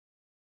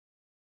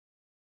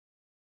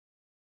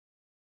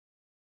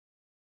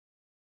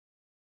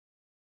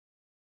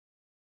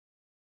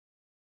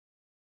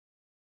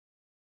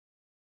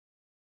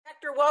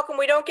Hector, welcome.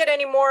 We don't get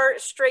any more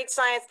straight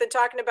science than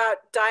talking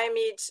about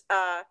Diomede's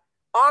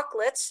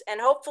auklets,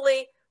 and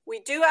hopefully we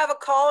do have a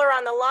caller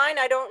on the line.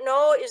 I don't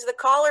know, is the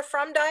caller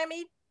from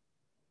Diomede?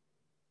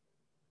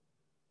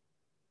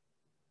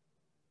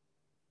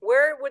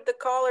 Where would the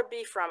caller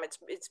be from?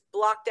 It's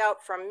blocked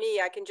out from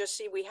me. I can just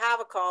see we have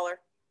a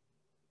caller.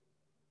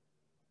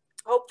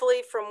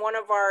 Hopefully from one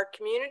of our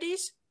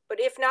communities, but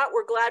if not,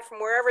 we're glad from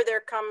wherever they're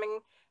coming.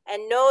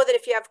 And know that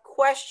if you have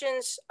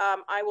questions,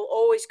 I will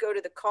always go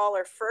to the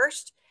caller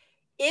first.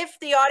 If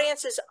the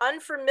audience is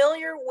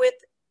unfamiliar with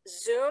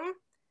Zoom,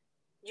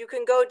 you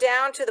can go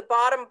down to the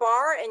bottom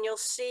bar and you'll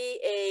see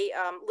a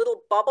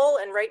little bubble.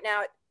 And right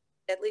now,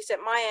 at least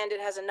at my end,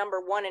 it has a number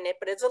 1 in it,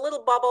 but it's a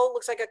little bubble,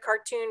 looks like a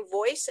cartoon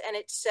voice, and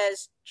it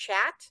says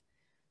chat.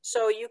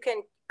 So you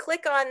can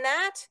click on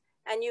that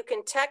and you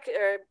can type,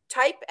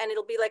 and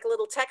it'll be like a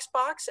little text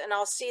box, and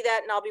I'll see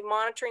that and I'll be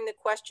monitoring the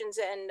questions,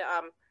 and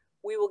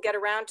we will get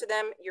around to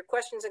them, your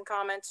questions and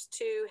comments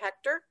to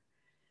Hector.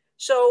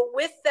 So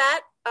with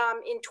that,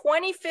 in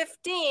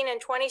 2015 and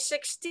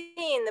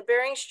 2016, the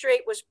Bering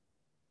Strait was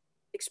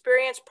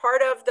experienced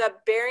part of the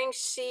Bering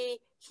Sea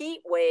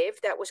heat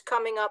wave that was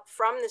coming up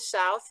from the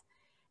south.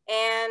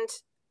 And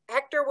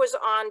Hector was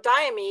on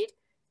Diomede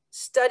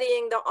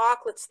studying the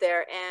auklets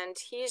there. And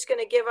he's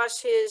going to give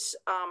us his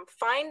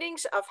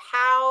findings of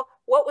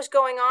what was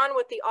going on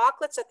with the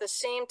auklets at the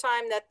same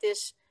time that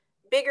this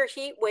bigger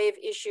heat wave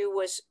issue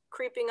was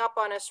creeping up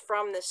on us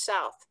from the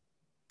south.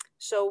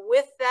 So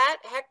with that,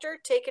 Hector,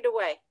 take it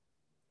away.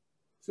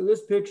 So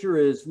this picture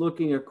is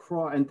looking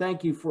across, and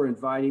thank you for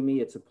inviting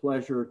me. It's a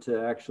pleasure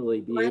to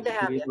actually be able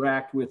to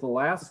interact with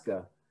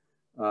Alaska,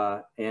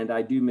 and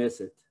I do miss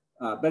it.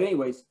 But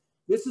anyways,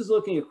 this is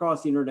looking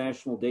across the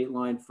international date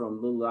line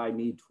from Little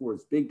Diomede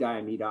towards Big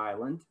Diomede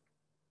Island.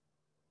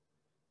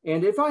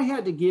 And if I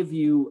had to give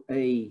you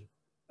a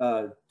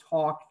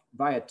talk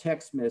via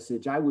text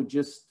message, I would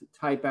just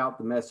type out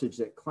the message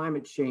that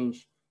climate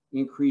change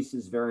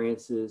increases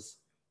variances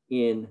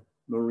in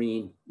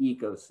marine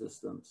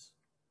ecosystems.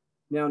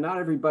 Now, not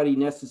everybody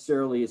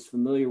necessarily is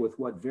familiar with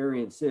what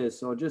variance is,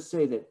 so I'll just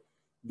say that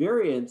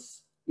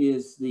variance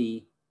is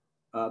the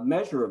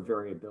measure of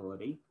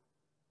variability.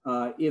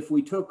 If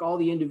we took all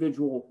the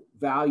individual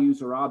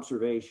values or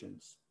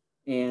observations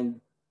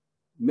and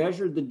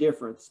measured the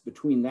difference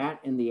between that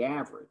and the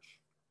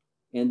average,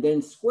 and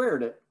then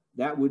squared it,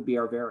 that would be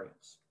our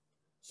variance.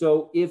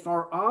 So if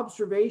our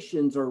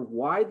observations are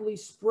widely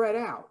spread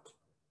out,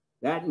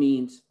 that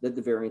means that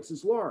the variance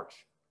is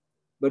large.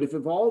 But if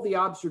all the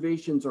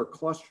observations are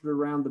clustered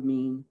around the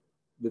mean,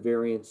 the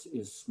variance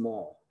is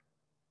small.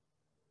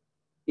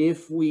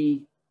 If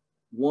we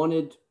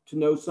wanted to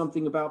know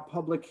something about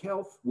public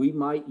health, we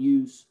might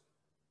use,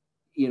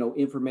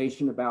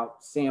 information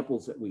about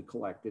samples that we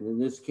collected. In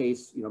this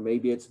case,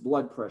 maybe it's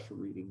blood pressure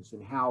readings,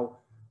 and how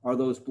are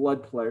those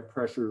blood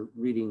pressure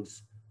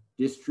readings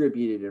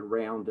distributed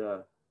around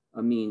a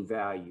mean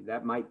value.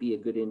 That might be a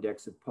good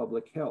index of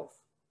public health.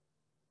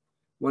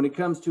 When it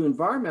comes to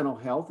environmental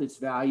health, it's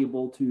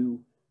valuable to,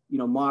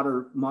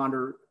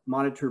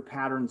 monitor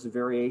patterns of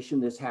variation.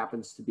 This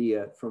happens to be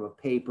from a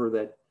paper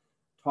that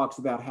talks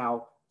about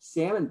how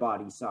salmon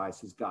body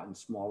size has gotten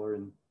smaller.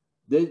 And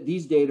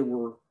these data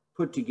were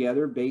put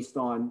together based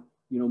on,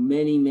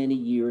 many, many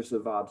years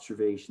of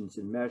observations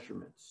and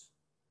measurements.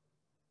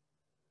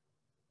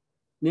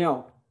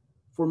 Now,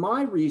 for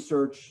my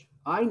research,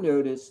 I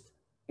noticed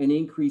an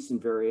increase in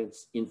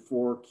variance in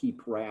 4 key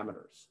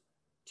parameters.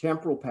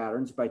 Temporal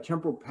patterns. By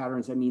temporal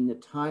patterns, I mean the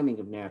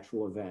timing of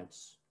natural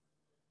events.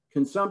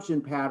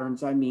 Consumption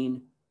patterns, I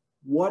mean,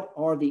 what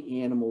are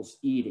the animals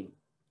eating?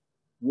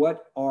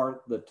 What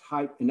are the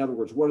in other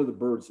words, what are the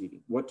birds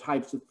eating? What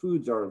types of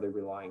foods are they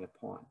relying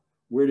upon?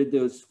 Where did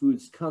those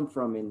foods come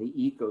from in the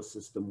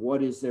ecosystem?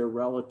 What is their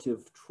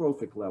relative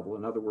trophic level?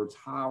 In other words,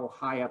 how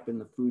high up in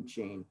the food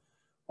chain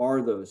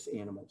are those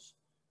animals?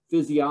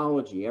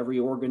 Physiology. Every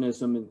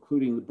organism,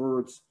 including the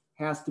birds,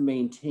 has to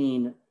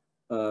maintain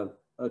a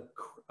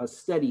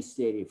steady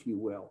state, if you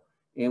will.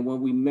 And when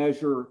we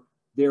measure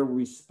their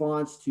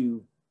response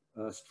to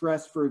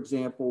stress, for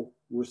example,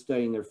 we're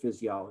studying their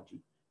physiology.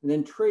 And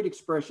then trait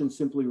expression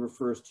simply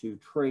refers to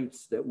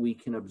traits that we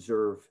can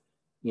observe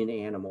in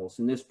animals.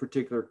 In this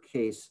particular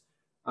case,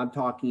 I'm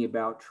talking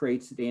about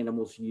traits that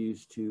animals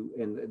use to,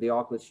 and the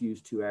auklets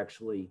use to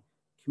actually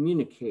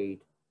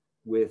communicate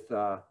with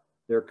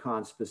their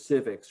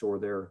conspecifics or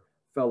their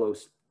fellow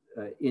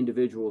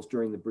individuals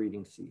during the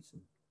breeding season.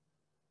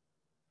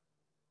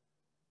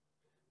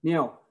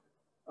 Now,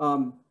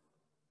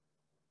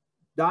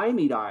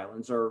 Diomede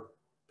Islands are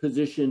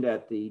positioned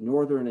at the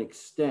northern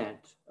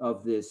extent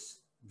of this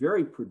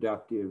very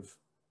productive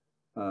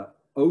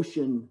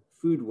ocean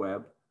food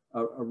web,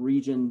 a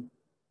region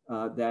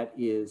that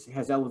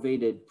has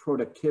elevated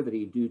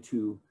productivity due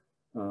to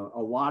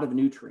a lot of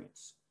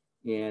nutrients.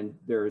 And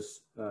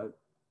there's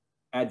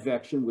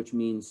advection, which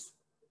means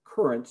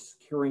currents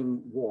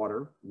carrying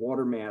water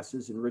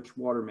masses, enriched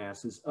water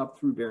masses up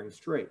through Bering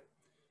Strait.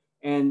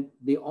 And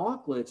the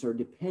auklets are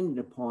dependent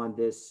upon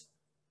this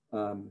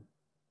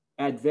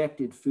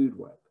advected food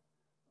web.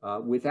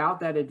 Without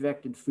that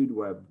advected food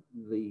web,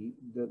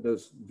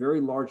 those very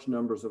large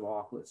numbers of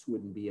auklets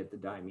wouldn't be at the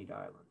Diomede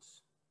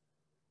Islands,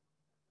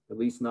 at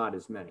least not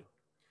as many.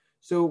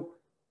 So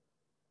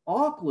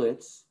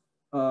auklets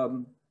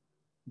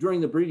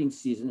during the breeding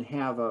season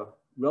have a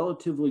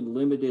relatively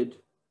limited,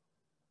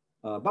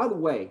 by the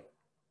way,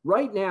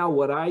 right now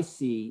what I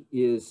see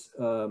is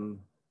the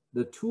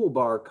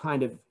toolbar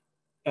kind of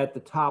at the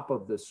top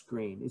of the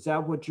screen. Is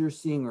that what you're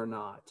seeing or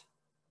not?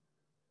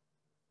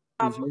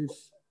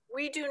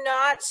 We do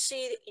not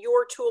see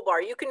your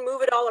toolbar. You can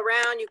move it all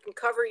around. You can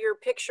cover your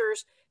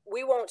pictures.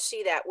 We won't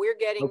see that. We're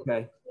getting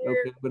okay. I'm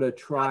gonna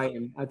try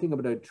and I think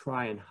I'm gonna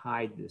try and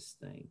hide this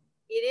thing.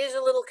 It is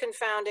a little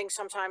confounding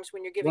sometimes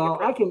when you're giving. Well,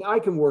 I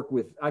can work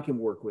with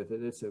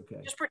it. It's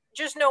okay.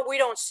 Just know we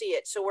don't see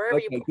it. So wherever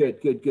you.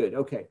 Good.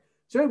 Okay.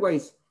 So,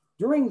 anyways,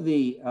 during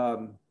the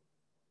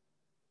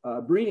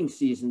breeding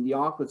season, the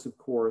auklets, of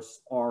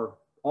course, are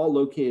all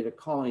located at a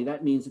colony.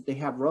 That means that they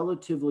have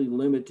relatively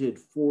limited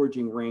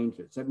foraging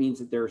ranges. That means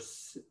that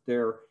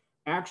they're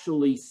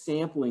actually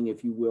sampling,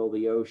 if you will,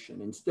 the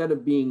ocean. Instead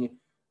of being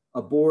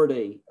aboard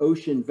a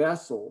ocean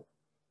vessel,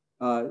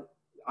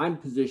 I'm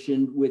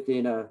positioned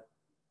within a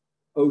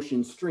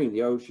ocean stream.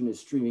 The ocean is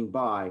streaming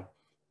by,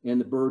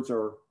 and the birds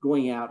are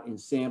going out and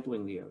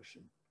sampling the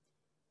ocean.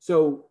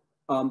 So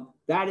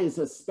that is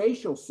a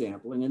spatial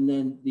sampling, and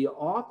then the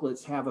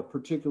auklets have a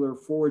particular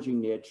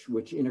foraging niche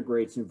which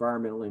integrates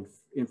environmental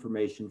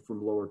information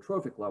from lower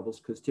trophic levels,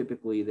 because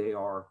typically they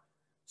are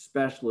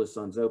specialists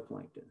on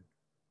zooplankton.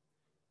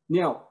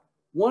 Now,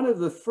 one of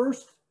the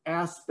first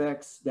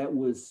aspects that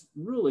was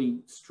really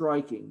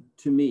striking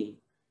to me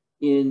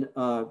in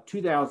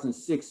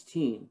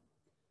 2016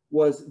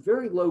 was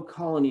very low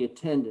colony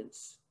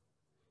attendance.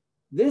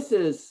 This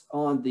is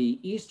on the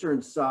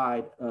eastern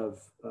side of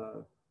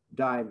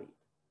Diomede.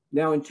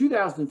 Now in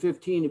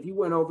 2015, if you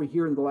went over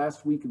here in the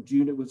last week of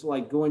June, it was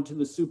like going to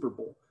the Super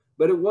Bowl.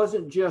 But it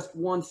wasn't just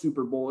one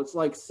Super Bowl, it's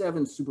like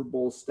 7 Super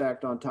Bowls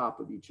stacked on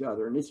top of each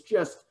other. And it's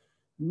just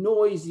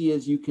noisy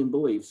as you can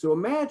believe. So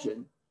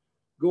imagine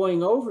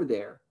going over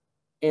there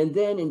and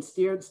then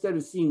instead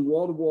of seeing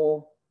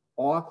wall-to-wall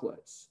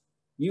auklets,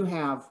 you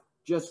have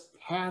just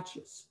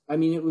patches. I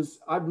mean,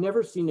 I've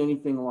never seen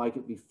anything like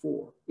it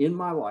before in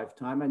my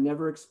lifetime. I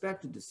never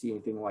expected to see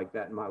anything like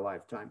that in my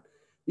lifetime.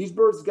 These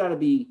birds got to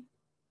be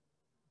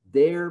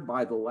there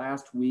by the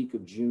last week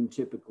of June,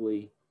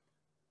 typically,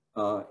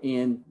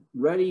 and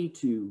ready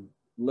to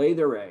lay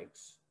their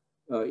eggs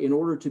in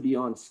order to be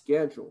on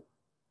schedule.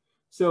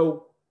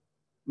 So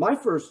my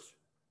first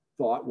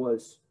thought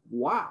was,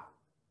 wow,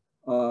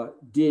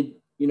 did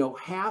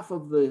half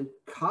of the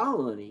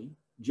colony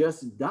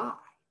just die?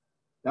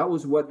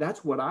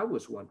 That's what I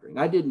was wondering.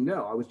 I didn't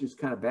know. I was just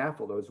kind of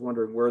baffled. I was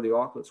wondering where the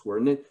auklets were.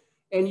 And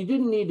you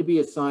didn't need to be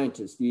a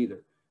scientist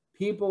either.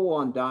 People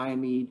on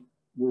Diomede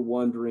were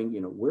wondering,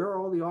 where are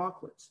all the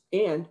auklets?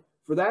 And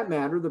for that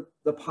matter,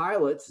 the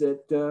pilots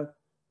that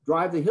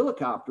drive the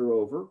helicopter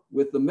over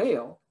with the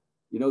mail,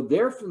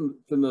 they're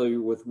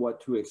familiar with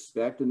what to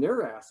expect, and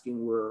they're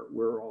asking where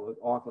are all the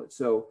auklets.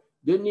 So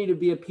didn't need to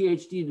be a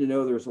PhD to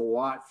know there's a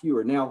lot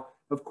fewer. Now,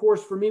 of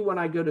course, for me, when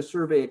I go to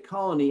survey a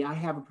colony, I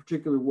have a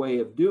particular way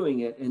of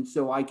doing it. And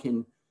so I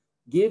can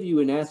give you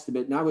an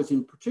estimate. And I was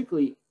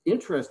particularly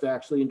interested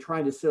actually in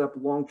trying to set up a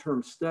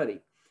long-term study.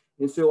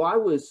 And so I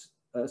was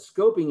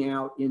scoping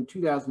out in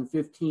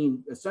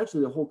 2015,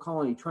 essentially the whole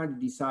colony, trying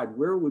to decide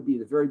where would be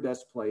the very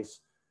best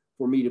place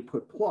for me to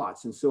put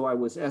plots. And so I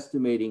was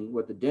estimating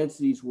what the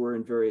densities were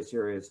in various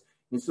areas.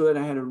 And so that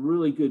I had a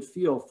really good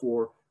feel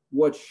for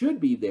what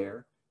should be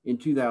there in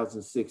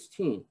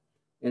 2016.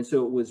 And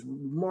so it was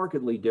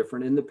markedly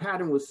different. And the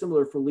pattern was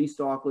similar for least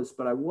auklets,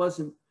 but I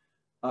wasn't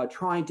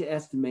trying to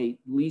estimate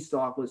least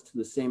auklets to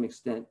the same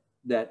extent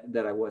that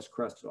I was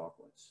crested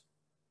auklets.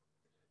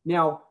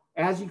 Now,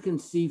 as you can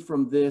see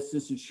from this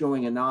is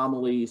showing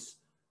anomalies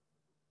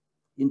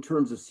in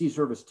terms of sea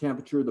surface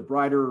temperature. The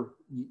brighter,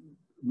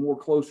 more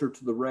closer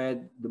to the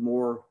red, the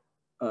more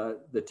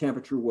the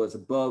temperature was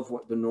above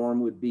what the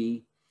norm would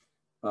be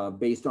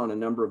based on a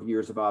number of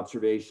years of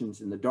observations.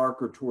 And the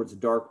darker towards the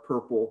dark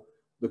purple,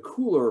 the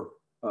cooler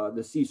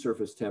the sea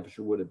surface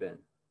temperature would have been.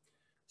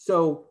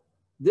 So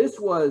this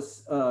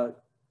was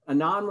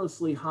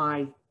anomalously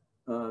high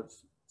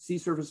sea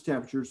surface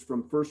temperatures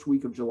from first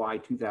week of July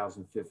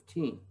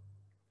 2015.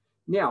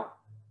 Now,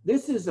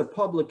 this is a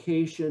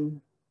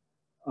publication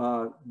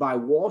by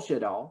Walsh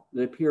et al.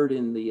 That appeared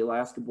in the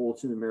Alaska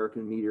Bulletin of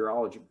American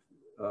Meteorology.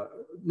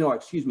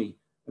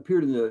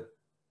 Appeared in the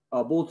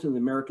Bulletin of the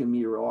American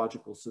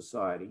Meteorological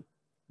Society.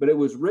 But it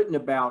was written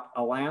about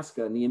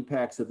Alaska and the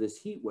impacts of this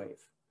heat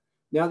wave.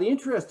 Now, the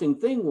interesting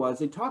thing was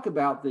they talk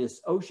about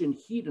this ocean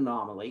heat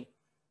anomaly.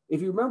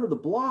 If you remember, the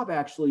blob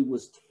actually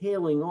was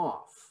tailing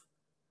off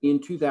in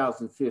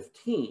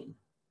 2015.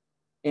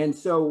 And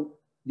so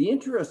the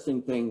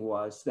interesting thing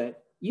was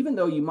that even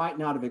though you might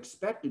not have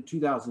expected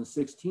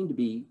 2016 to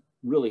be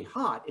really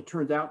hot, it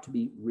turned out to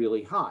be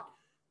really hot.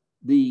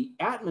 The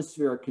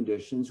atmospheric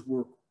conditions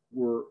were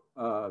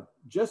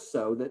just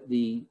so that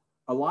the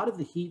a lot of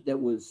the heat that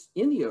was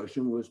in the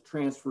ocean was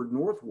transferred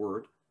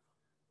northward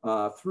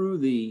through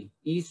the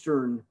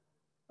eastern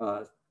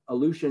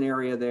Aleutian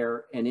area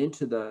there and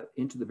into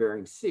the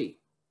Bering Sea.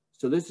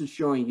 So this is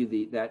showing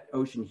you that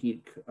ocean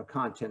heat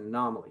content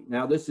anomaly.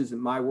 Now, this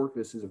isn't my work.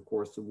 This is, of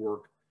course, the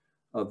work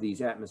of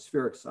these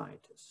atmospheric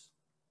scientists.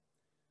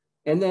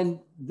 And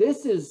then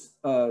this is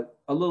a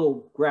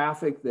little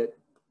graphic that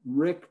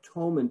Rick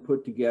Tolman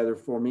put together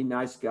for me.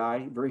 Nice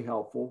guy, very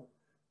helpful.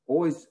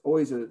 Always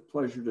a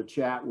pleasure to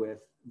chat with.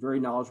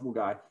 Very knowledgeable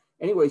guy.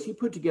 Anyways, he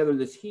put together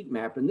this heat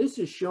map, and this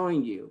is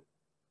showing you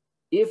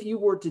if you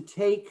were to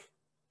take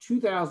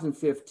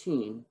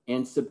 2015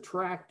 and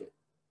subtract it,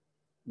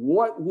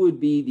 what would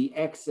be the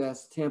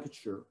excess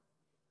temperature?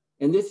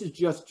 And this is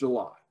just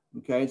July,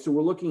 okay? So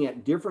we're looking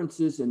at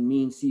differences in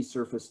mean sea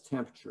surface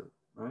temperature,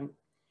 right?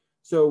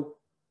 So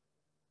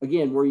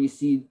again, where you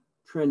see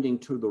trending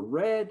to the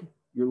red,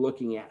 you're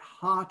looking at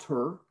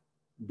hotter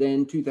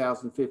than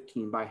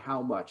 2015 by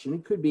how much? And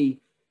it could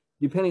be,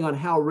 depending on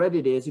how red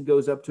it is, it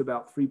goes up to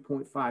about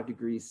 3.5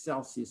 degrees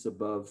Celsius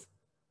above,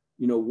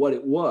 you know, what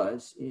it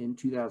was in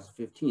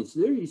 2015.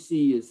 So there you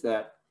see is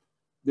that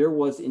there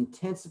was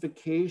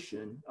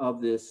intensification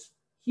of this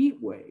heat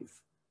wave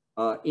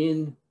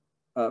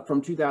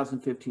from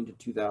 2015 to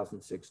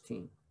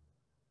 2016.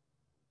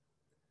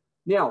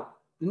 Now,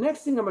 the next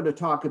thing I'm going to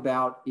talk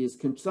about is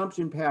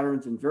consumption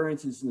patterns and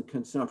variances in the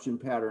consumption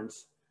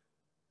patterns.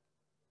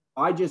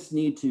 I just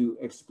need to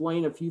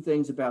explain a few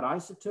things about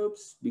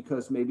isotopes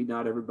because maybe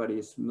not everybody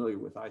is familiar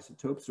with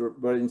isotopes,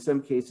 but in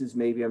some cases,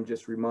 maybe I'm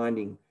just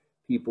reminding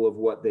people of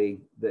what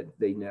they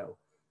know.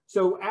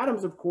 So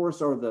atoms, of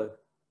course, are the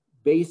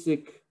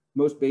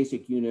most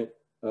basic unit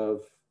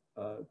of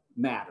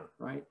matter,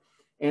 right?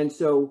 And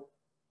so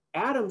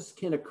atoms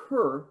can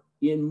occur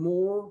in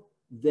more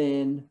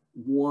than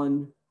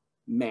one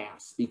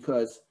mass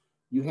because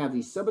you have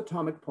these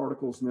subatomic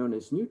particles known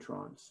as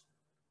neutrons,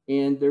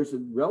 and there's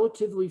a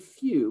relatively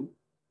few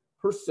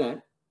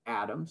percent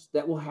atoms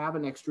that will have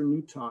an extra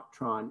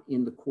neutron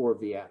in the core of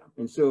the atom.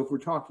 And so if we're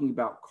talking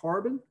about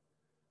carbon,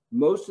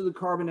 most of the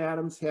carbon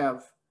atoms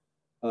have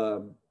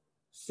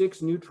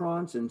 6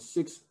 neutrons and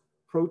 6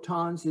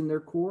 protons in their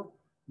core,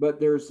 but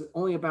there's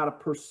only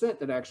about 1%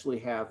 that actually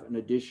have an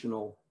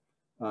additional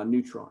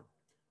neutron.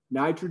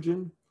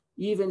 Nitrogen,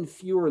 even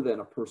fewer than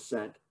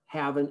 1%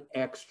 have an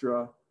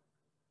extra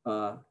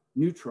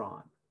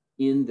neutron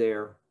in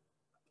their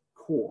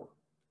core.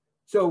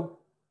 So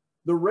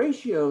the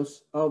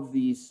ratios of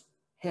these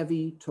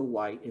heavy to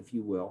light, if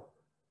you will,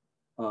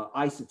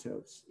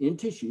 isotopes in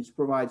tissues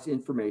provides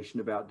information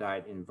about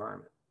diet and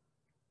environment.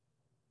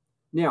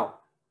 Now,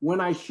 when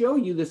I show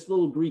you this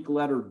little Greek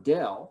letter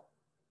del,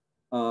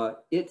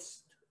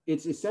 it's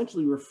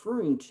essentially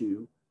referring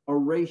to a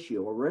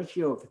ratio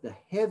of the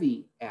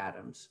heavy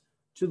atoms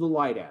to the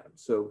light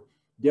atoms. So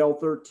del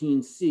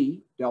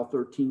 13C, del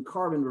 13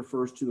 carbon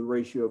refers to the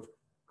ratio of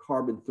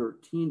carbon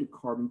 13 to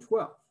carbon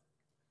 12.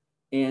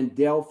 And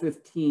del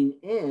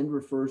 15N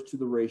refers to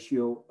the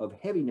ratio of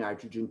heavy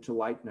nitrogen to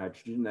light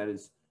nitrogen, that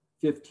is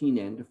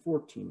 15N to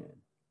 14N.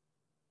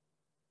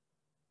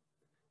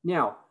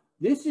 Now,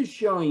 this is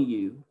showing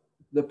you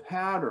the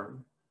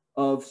pattern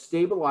of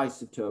stable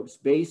isotopes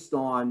based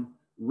on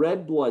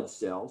red blood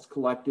cells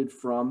collected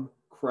from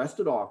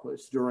crested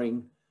auklets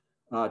during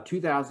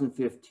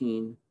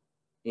 2015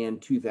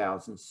 and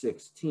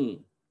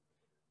 2016.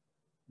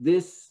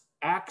 This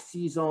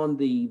axis on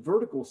the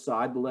vertical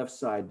side, the left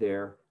side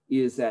there,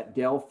 is at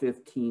del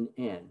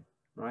 15N,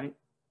 right?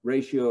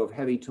 Ratio of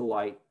heavy to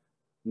light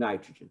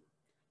nitrogen.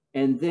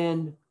 And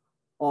then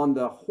on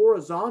the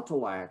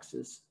horizontal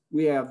axis,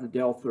 we have the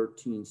del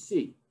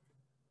 13C,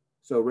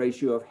 so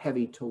ratio of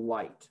heavy to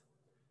light.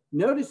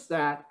 Notice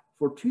that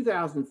for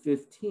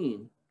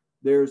 2015,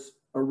 there's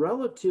a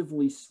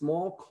relatively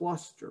small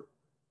cluster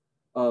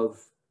of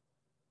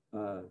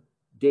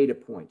data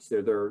points. There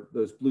are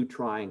those blue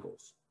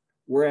triangles.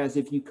 Whereas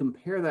if you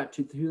compare that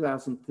to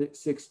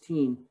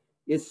 2016,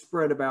 it's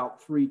spread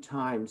about 3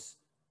 times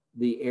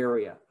the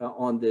area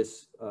on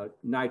this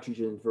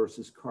nitrogen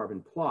versus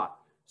carbon plot.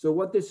 So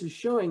what this is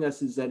showing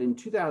us is that in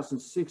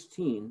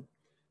 2016,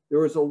 there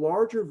was a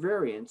larger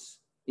variance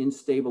in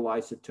stable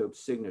isotope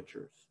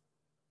signatures.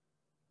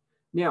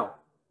 Now,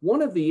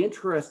 one of the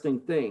interesting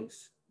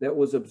things that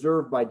was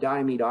observed by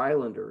Diomede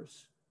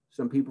Islanders,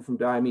 some people from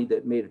Diomede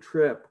that made a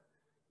trip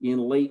in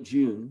late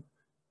June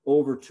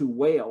over to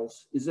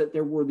Wales, is that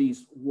there were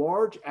these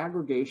large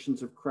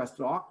aggregations of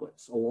crested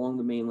auklets along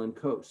the mainland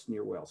coast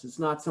near Wales. It's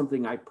not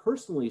something I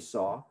personally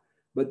saw,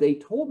 but they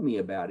told me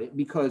about it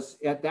because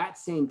at that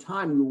same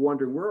time, we were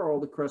wondering where are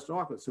all the crested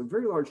auklets? So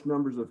very large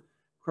numbers of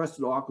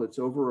crested auklets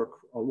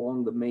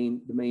along the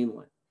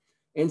mainland.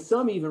 And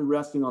some even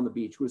resting on the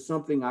beach was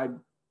something I'd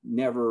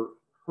never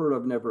heard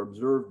of, never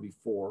observed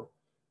before.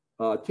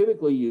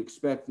 Typically, you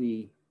expect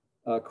the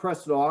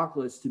crested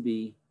auklets to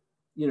be,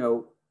 you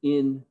know,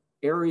 in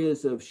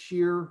areas of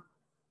sheer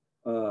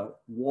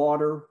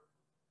water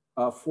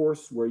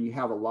force where you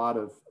have a lot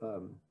of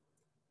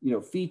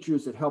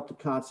features that help to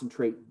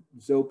concentrate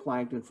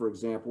zooplankton, for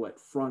example, at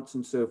fronts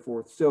and so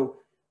forth. So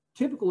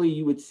typically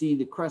you would see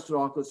the crested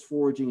auklets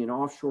foraging in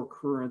offshore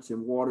currents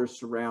and waters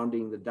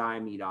surrounding the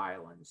Diomede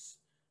Islands.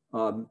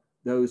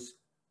 Those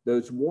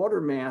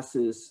water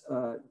masses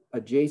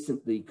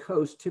adjacent the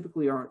coast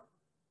typically aren't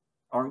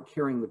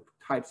carrying the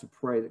types of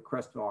prey that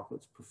crested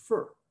auklets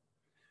prefer.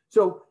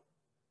 So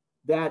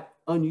that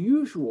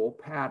unusual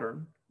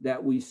pattern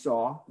that we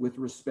saw with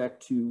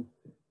respect to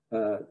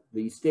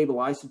the stable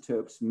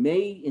isotopes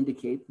may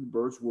indicate that the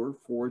birds were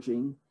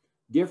foraging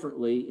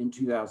differently in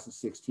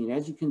 2016.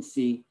 As you can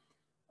see,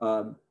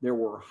 there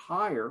were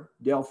higher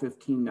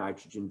del-15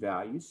 nitrogen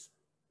values,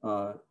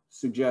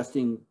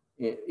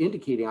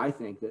 indicating, I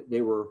think, that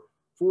they were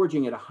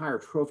foraging at a higher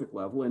trophic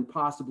level and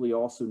possibly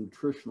also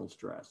nutritional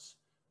stress.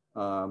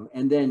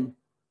 And then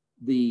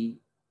the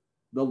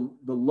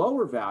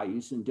lower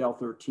values in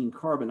del-13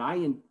 carbon,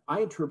 I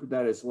interpret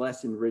that as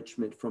less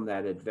enrichment from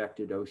that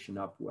advected ocean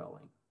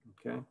upwelling,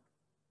 okay?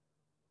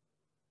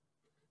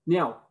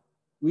 Now,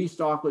 least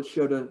auklets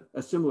showed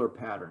a similar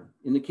pattern.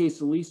 In the case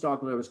of least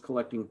auklet, I was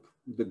collecting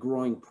the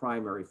growing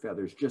primary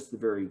feathers, just the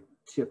very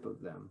tip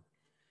of them.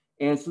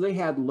 And so they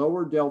had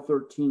lower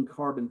del-13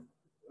 carbon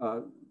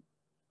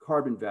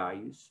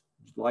values,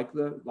 like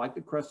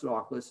the crested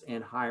auklets,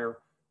 and higher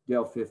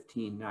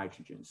del-15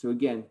 nitrogen. So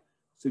again,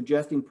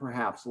 suggesting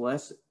perhaps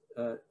less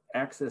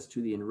access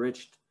to the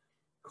enriched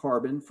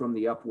carbon from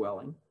the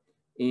upwelling,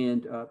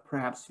 and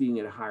perhaps feeding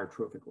at a higher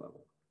trophic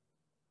level.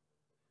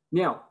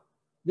 Now,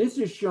 this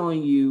is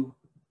showing you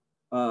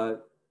a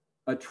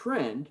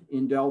trend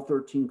in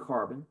del-13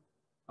 carbon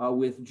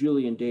with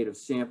Julian date of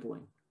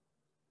sampling.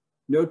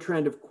 No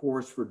trend, of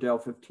course, for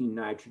del-15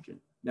 nitrogen.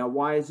 Now,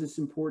 why is this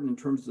important in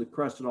terms of the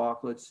crested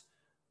auklets?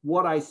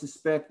 What I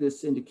suspect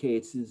this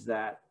indicates is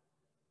that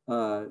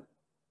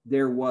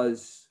there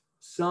was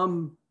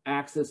some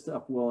access to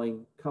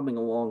upwelling coming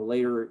along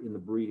later in the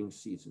breeding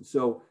season.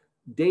 So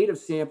date of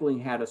sampling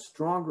had a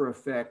stronger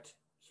effect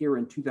here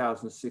in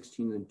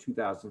 2016 than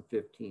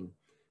 2015.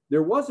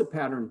 There was a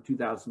pattern in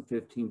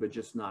 2015, but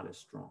just not as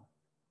strong.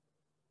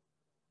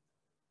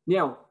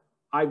 Now,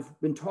 I've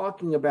been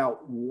talking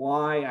about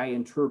why I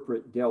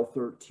interpret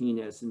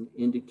del-13 as an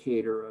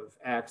indicator of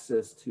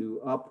access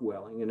to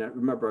upwelling. And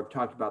remember, I've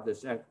talked about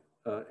this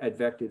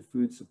advected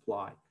food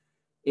supply.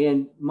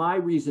 And my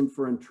reason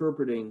for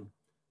interpreting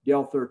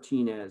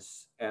del-13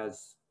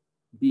 as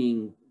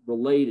being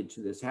related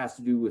to this has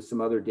to do with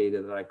some other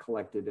data that I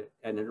collected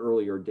at an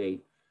earlier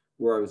date,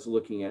 where I was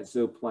looking at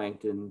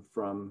zooplankton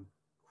from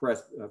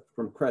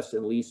crested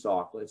and least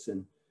auklets.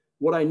 And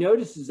what I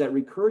noticed is that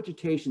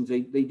regurgitations,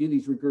 they do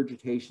these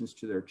regurgitations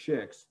to their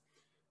chicks.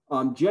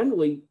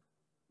 Generally,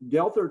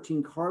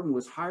 del-13 carbon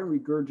was higher in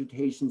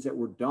regurgitations that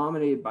were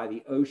dominated by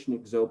the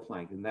oceanic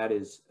zooplankton, that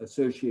is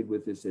associated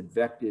with this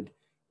advected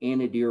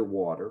anadir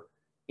water,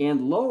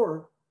 and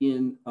lower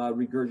in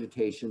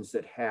regurgitations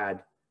that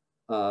had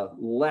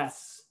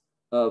less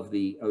of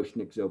the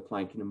oceanic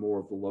zooplankton and more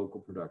of the local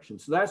production.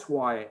 So that's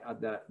why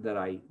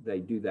they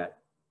do that,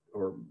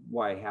 or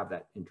why I have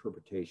that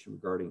interpretation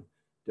regarding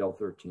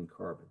del-13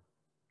 carbon.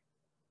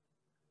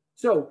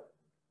 So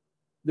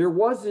there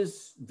was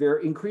this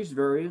increased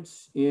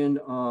variance in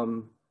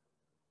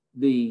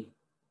the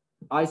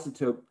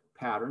isotope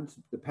patterns,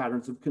 the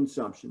patterns of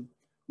consumption.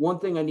 One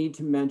thing I need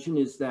to mention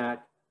is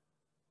that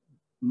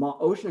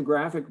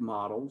oceanographic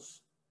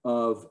models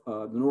of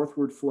the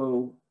northward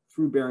flow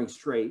through Bering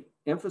Strait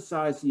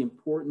emphasize the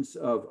importance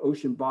of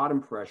ocean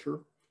bottom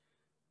pressure.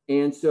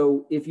 And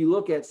so if you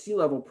look at sea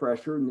level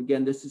pressure, and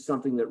again, this is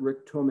something that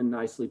Rick Toman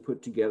nicely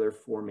put together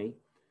for me.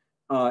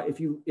 If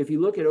you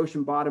look at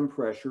ocean bottom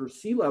pressure,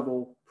 sea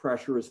level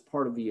pressure is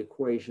part of the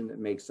equation that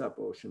makes up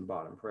ocean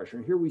bottom pressure.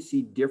 And here we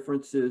see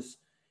differences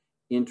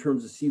in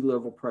terms of sea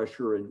level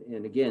pressure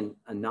and again,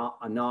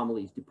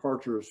 anomalies,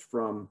 departures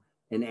from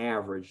an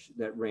average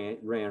that ran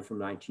from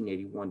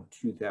 1981 to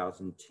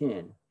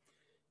 2010.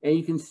 And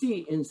you can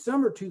see in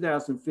summer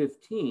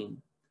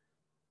 2015,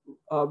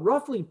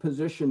 roughly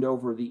positioned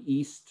over the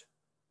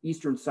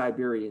eastern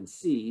Siberian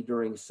Sea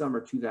during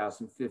summer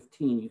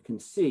 2015, you can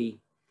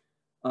see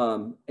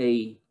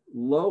a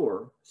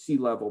lower sea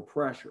level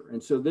pressure.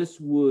 And so this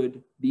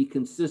would be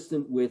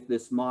consistent with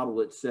this model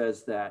that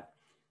says that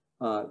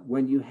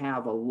when you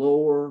have a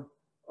lower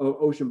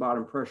ocean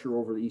bottom pressure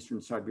over the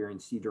eastern Siberian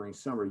Sea during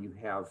summer, you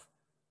have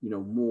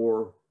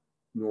more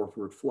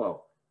northward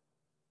flow.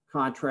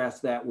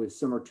 Contrast that with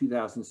summer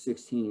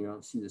 2016, you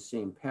don't see the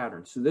same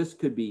pattern. So this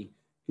could be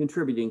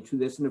contributing to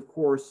this. And of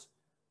course,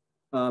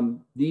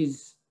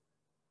 these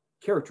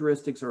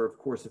characteristics are of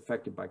course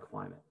affected by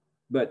climate.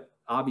 But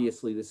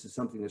obviously this is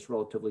something that's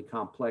relatively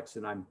complex,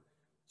 and I'm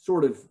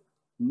sort of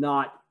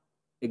not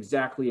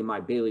exactly in my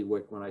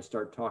bailiwick when I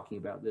start talking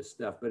about this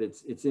stuff, but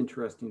it's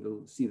interesting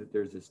to see that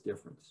there's this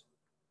difference.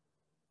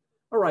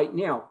 All right,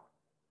 now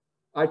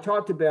I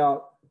talked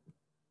about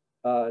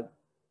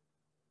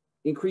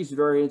increased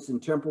variance in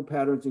temporal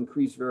patterns,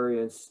 increased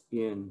variance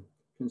in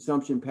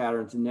consumption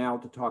patterns, and now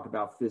to talk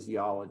about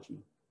physiology.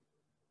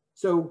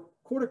 So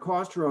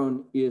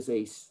corticosterone is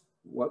a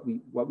what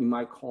we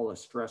might call a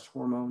stress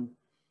hormone.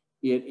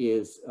 It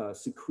is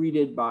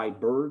secreted by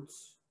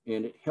birds,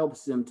 and it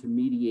helps them to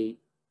mediate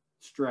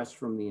stress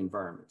from the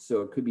environment.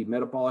 So it could be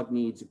metabolic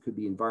needs, it could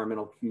be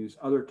environmental cues,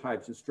 other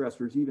types of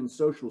stressors, even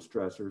social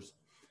stressors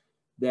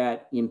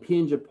that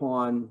impinge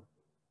upon,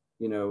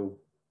 you know,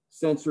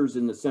 sensors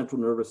in the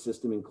central nervous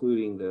system,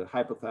 including the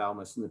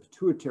hypothalamus and the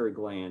pituitary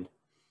gland.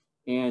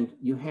 And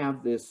you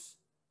have this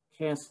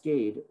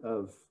cascade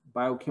of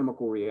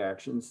biochemical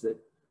reactions that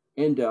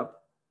end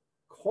up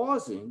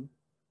causing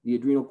the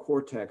adrenal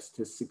cortex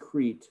to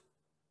secrete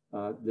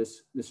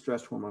this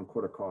stress hormone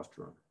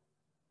corticosterone.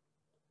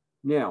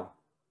 Now,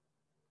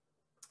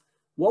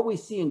 what we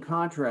see in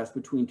contrast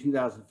between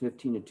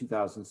 2015 and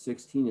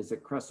 2016 is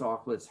that crested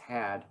auklets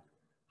had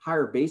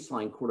higher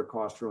baseline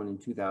corticosterone in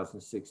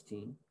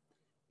 2016,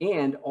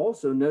 and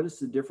also notice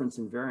the difference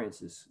in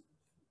variances,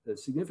 the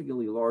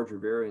significantly larger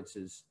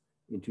variances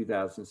in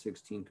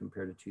 2016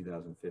 compared to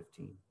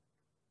 2015.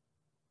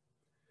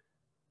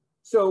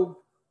 So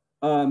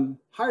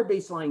higher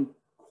baseline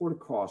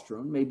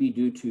corticosterone may be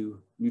due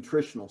to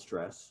nutritional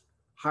stress.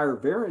 Higher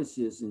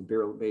variances in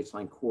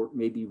baseline cort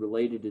may be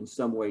related in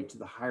some way to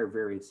the higher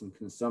variance in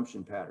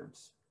consumption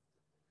patterns.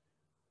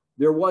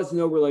 There was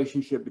no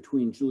relationship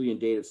between Julian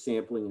data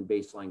sampling and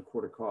baseline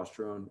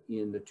corticosterone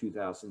in the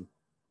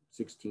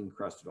 2016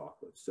 crested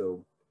auklets.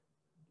 So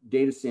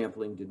data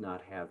sampling did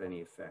not have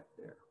any effect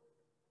there.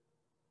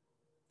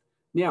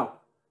 Now,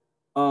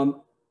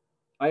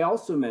 I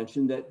also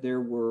mentioned that there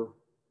were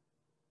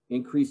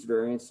increased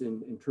variance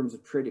in terms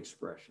of trait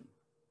expression.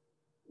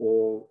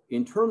 Well,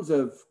 in terms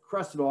of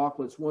crested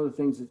auklets, one of the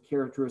things that's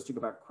characteristic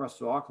about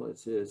crested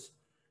auklets is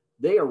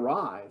they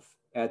arrive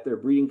at their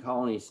breeding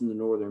colonies in the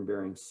northern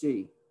Bering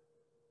Sea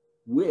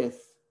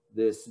with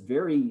this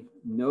very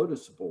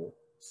noticeable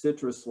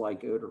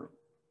citrus-like odorant.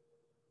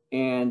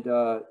 And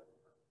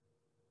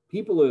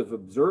people have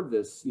observed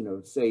this, you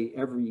know, say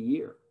every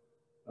year.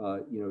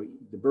 You know,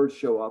 the birds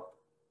show up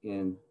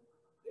and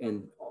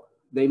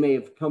they may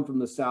have come from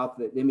the south,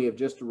 they may have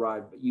just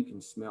arrived, but you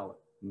can smell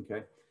it,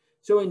 okay?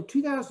 So in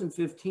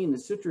 2015, the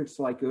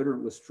citrus-like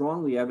odorant was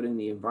strongly evident in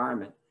the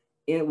environment,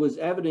 and it was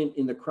evident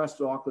in the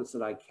crested auklets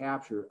that I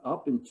captured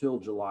up until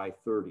July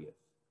 30th.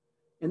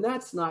 And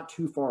that's not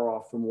too far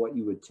off from what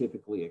you would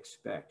typically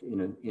expect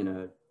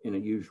in a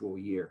usual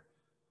year.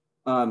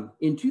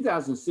 In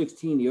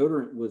 2016, the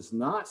odorant was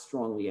not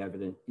strongly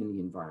evident in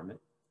the environment.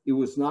 It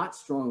was not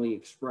strongly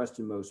expressed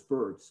in most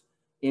birds,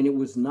 and it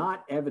was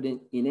not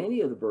evident in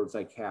any of the birds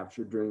I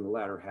captured during the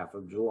latter half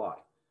of July.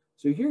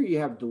 So here you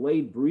have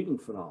delayed breeding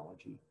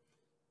phenology,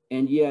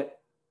 and yet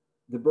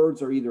the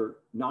birds are either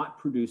not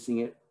producing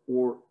it,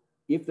 or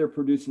if they're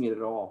producing it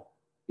at all,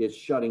 it's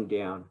shutting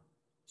down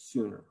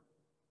sooner.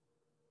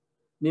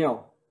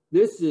 Now,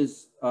 this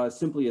is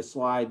simply a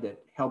slide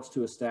that helps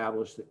to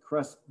establish that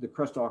the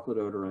crested auklet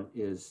odorant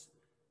is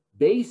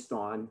based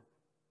on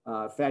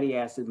fatty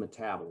acid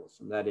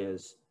metabolism. That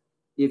is,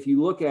 if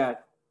you look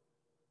at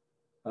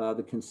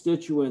the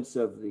constituents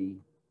of the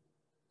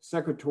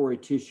secretory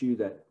tissue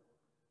that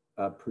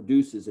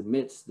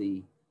emits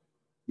these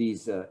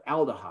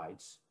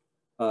aldehydes,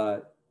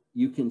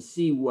 you can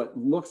see what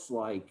looks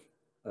like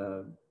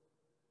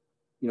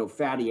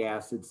fatty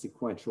acid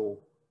sequential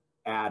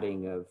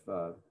adding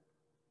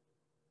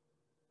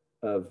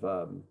of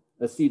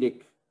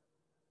acetic,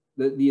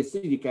 the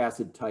acetic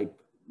acid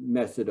type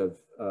method of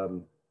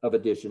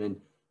addition. And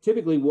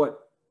typically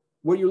what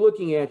you're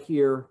looking at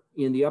here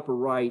in the upper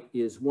right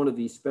is one of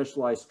these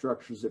specialized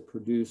structures that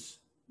produce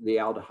the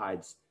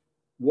aldehydes.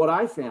 What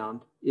I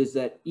found is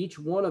that each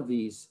one of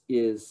these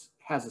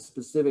has a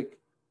specific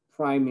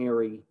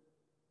primary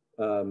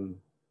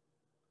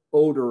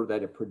odor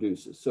that it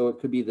produces. So it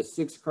could be the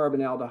 6-carbon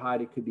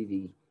aldehyde, it could be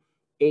the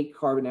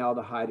 8-carbon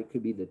aldehyde, it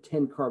could be the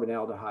 10-carbon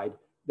aldehyde.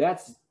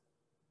 That's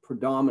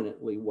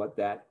predominantly what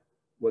that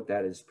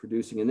is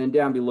producing. And then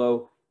down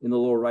below in the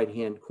lower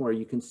right-hand corner,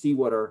 you can see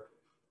what are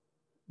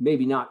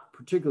maybe not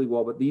particularly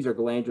well, but these are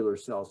glandular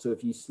cells. So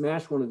if you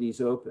smash one of these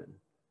open,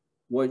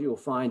 what you'll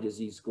find is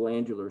these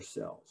glandular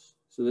cells.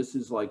 So this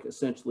is like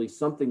essentially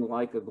something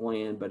like a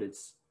gland, but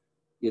it's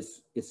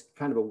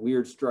kind of a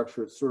weird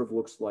structure. It sort of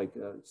looks like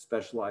a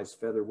specialized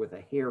feather with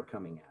a hair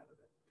coming out of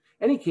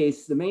it. In any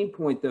case, the main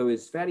point though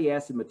is fatty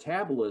acid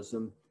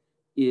metabolism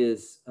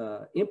is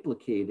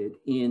implicated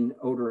in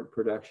odorant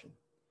production.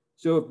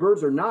 So if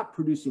birds are not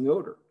producing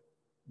odor,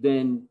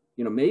 then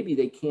maybe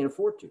they can't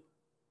afford to.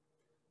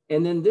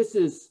 And then this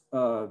is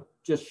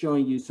just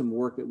showing you some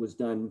work that was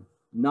done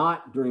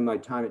not during my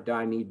time at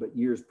Diomede, but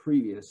years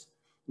previous.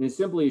 And it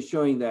simply is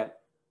showing that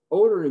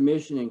odor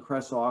emission in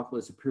crested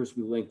auklets appears to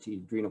be linked to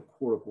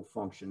adrenocortical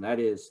function. That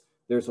is,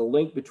 there's a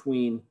link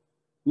between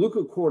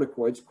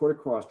glucocorticoids,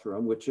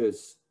 corticosterone, which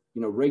is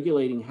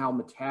regulating how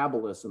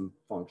metabolism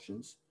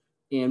functions,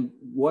 and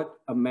what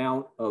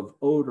amount of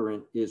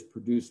odorant is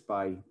produced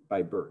by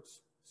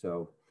birds.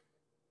 So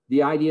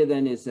the idea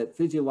then is that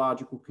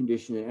physiological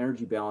condition and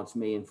energy balance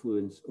may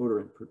influence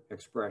odorant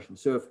expression.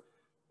 So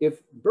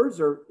if there's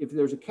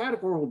a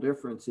categorical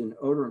difference in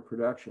odorant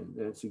production,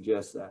 then it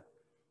suggests that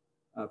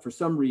for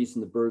some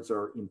reason, the birds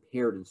are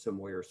impaired in some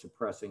way or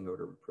suppressing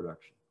odor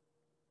production.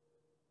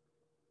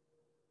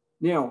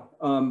 Now,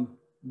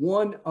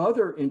 one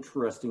other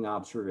interesting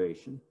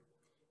observation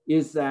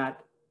is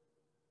that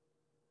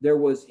there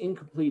was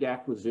incomplete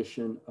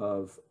acquisition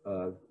of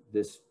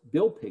this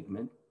bill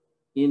pigment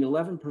in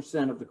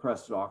 11% of the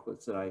crested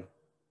auklets that I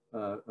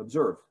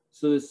observed.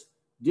 So this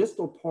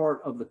distal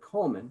part of the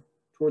culmen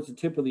towards the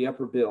tip of the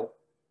upper bill,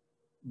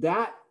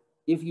 that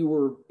if you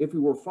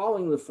were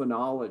following the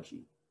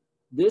phenology,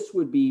 this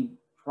would be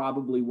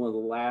probably one of the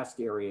last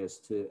areas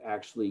to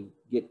actually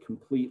get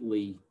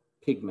completely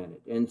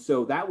pigmented. And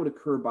so that would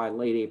occur by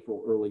late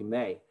April, early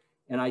May.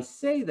 And I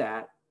say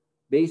that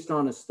based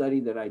on a study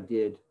that I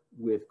did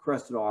with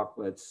crested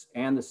auklets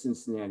and the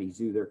Cincinnati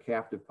Zoo, their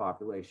captive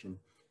population,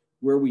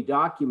 where we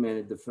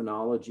documented the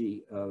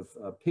phenology of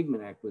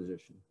pigment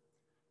acquisition.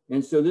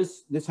 And so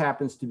this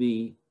happens to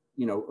be,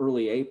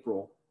 early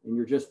April, and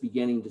you're just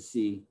beginning to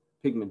see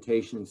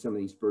pigmentation in some of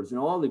these birds. And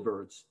all the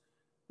birds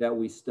that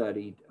we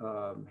studied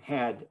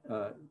had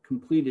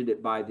completed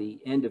it by the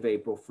end of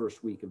April,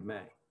 first week of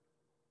May.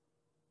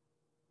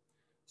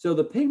 So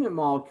the pigment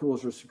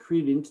molecules are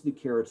secreted into the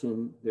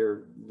keratin.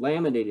 They're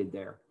laminated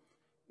there.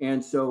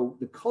 And so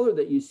the color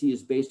that you see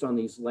is based on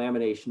these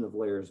lamination of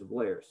layers of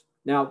layers.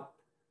 Now,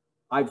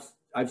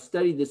 I've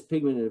studied this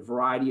pigment in a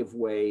variety of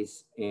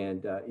ways,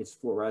 and it's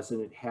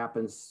fluorescent. It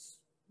happens,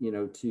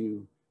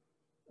 to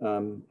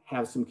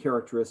have some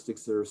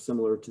characteristics that are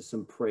similar to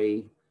some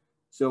prey.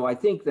 So I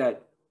think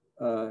that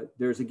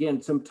there's,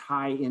 again, some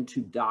tie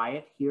into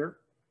diet here.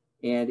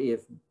 And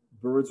if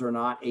birds are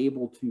not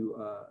able to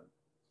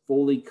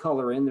fully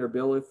color in their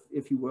bill,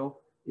 if you will,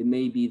 it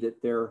may be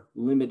that they're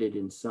limited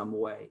in some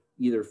way,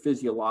 either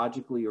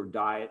physiologically or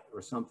diet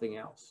or something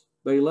else.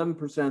 But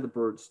 11% of the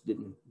birds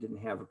didn't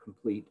have a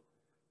complete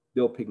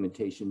bill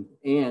pigmentation.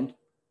 And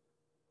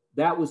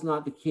that was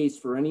not the case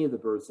for any of the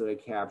birds that I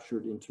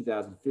captured in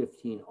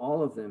 2015.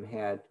 All of them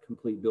had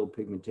complete bill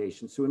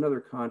pigmentation. So another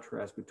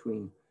contrast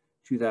between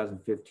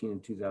 2015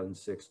 and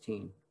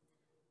 2016.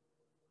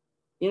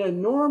 In a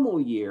normal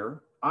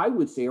year, I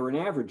would say, or an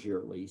average year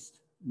at least,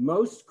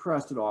 most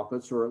crested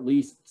auklets, or at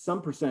least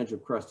some percentage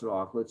of crested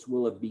auklets,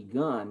 will have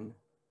begun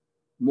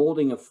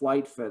molding of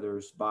flight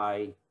feathers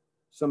by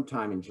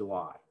sometime in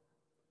July.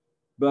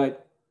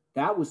 But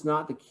that was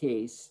not the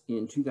case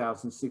in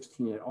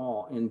 2016 at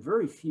all, and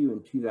very few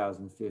in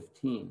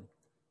 2015.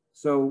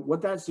 So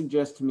what that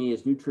suggests to me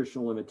is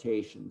nutritional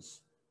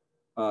limitations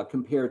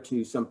compared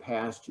to some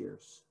past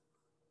years.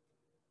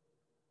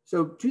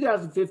 So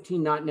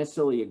 2015, not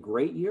necessarily a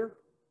great year.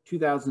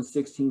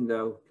 2016,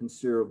 though,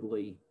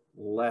 considerably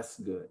less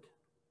good.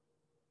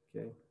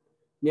 Okay.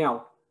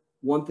 Now,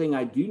 one thing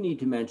I do need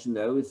to mention,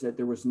 though, is that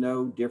there was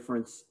no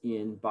difference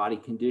in body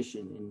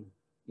condition.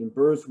 In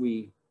birds,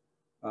 we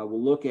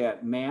will look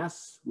at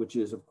mass, which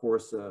is, of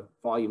course, a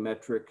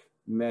volumetric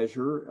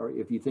measure, or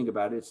if you think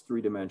about it, it's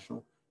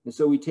three-dimensional. And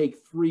so we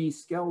take three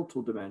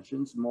skeletal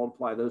dimensions,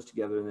 multiply those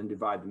together, and then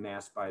divide the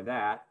mass by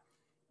that.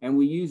 And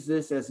we use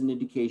this as an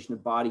indication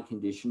of body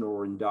condition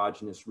or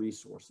endogenous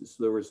resources.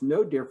 So there was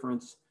no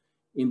difference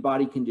in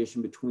body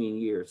condition between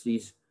years.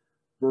 These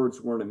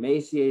birds weren't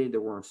emaciated, they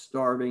weren't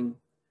starving.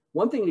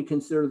 One thing to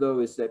consider, though,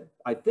 is that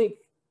I think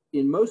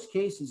in most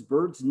cases,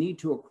 birds need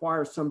to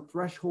acquire some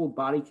threshold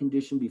body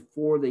condition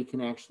before they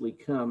can actually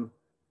come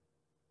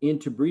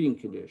into breeding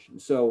condition.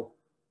 So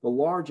the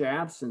large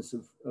absence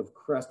of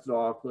crested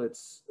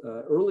auklets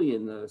early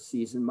in the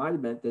season might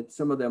have meant that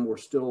some of them were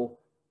still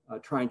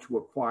trying to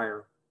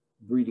acquire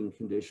breeding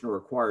condition or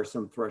acquire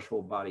some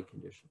threshold body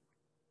condition.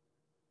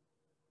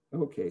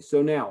 Okay,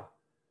 so now,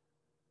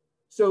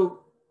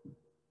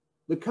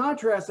 the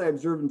contrast I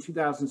observed in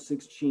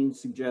 2016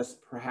 suggests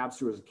perhaps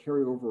there was a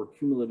carryover or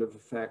cumulative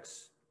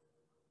effects.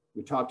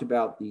 We talked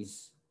about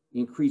these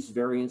increased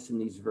variance in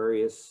these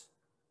various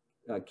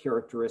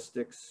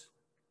characteristics.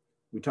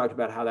 We talked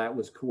about how that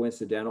was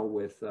coincidental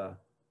with an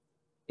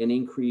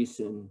increase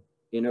in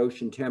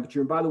ocean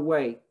temperature. And by the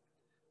way,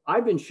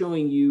 I've been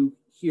showing you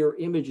here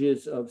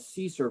images of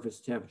sea surface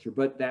temperature,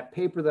 but that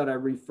paper that I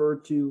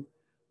referred to,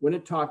 when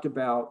it talked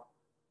about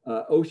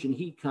ocean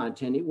heat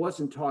content, it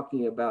wasn't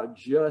talking about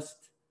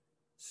just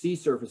sea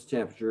surface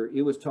temperature.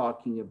 It was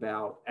talking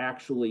about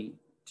actually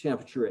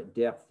temperature at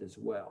depth as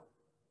well.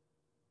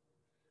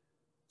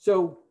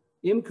 So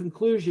in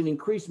conclusion,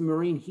 increased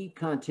marine heat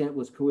content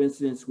was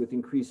coincidence with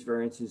increased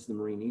variances in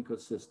the marine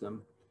ecosystem.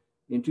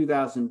 In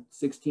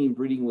 2016,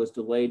 breeding was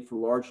delayed for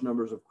large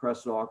numbers of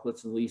crested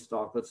auklets and least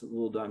auklets at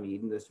Little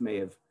Diomede, and this may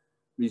have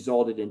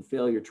resulted in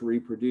failure to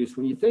reproduce.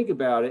 When you think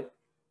about it,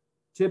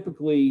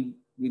 typically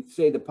we'd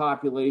say the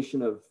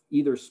population of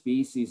either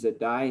species at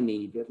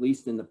Diomede, at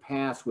least in the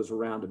past, was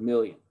around 1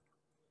 million.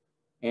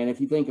 And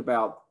if you think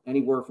about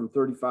anywhere from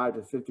 35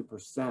 to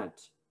 50%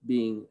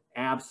 being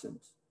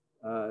absent,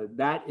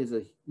 that is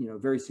a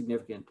very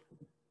significant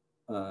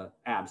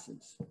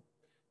absence.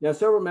 Now,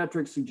 several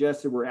metrics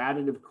suggest there were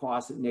additive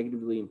costs that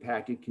negatively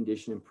impacted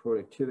condition and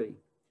productivity.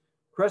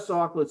 Crested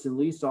auklets and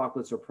least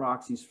auklets are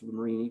proxies for the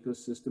marine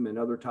ecosystem, and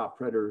other top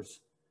predators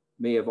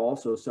may have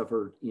also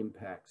suffered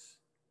impacts.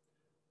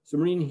 So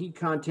marine heat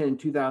content in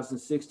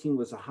 2016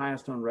 was the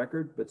highest on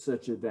record, but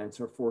such events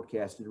are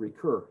forecasted to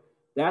recur.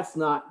 That's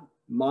not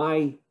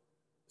my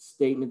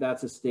statement,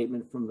 that's a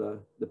statement from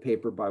the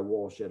paper by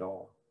Walsh et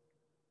al.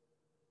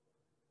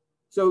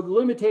 So the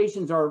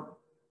limitations are,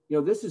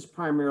 this is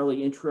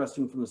primarily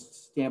interesting from the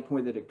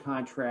standpoint that it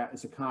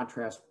is a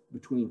contrast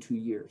between 2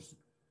 years.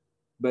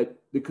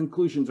 But the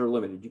conclusions are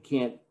limited. You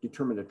can't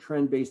determine a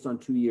trend based on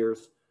 2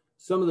 years.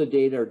 Some of the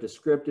data are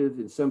descriptive.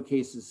 In some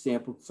cases,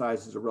 sample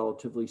sizes are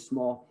relatively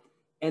small.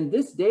 And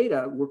this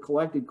data were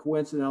collected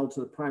coincidental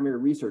to the primary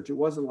research. It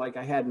wasn't like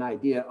I had an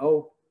idea,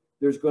 oh,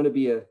 there's going to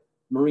be a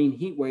marine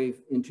heat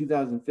wave in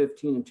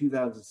 2015 and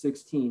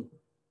 2016.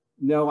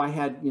 No, I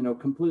had,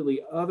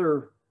 completely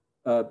other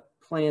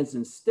plans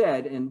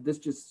instead, and this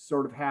just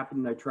sort of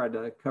happened, and I tried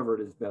to cover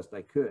it as best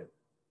I could.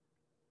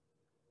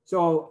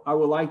 So I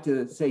would like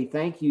to say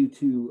thank you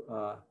to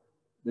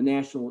the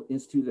National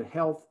Institute of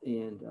Health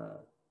and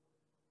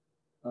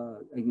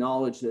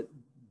acknowledge that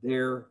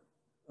their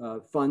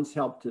funds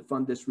help to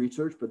fund this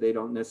research, but they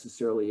don't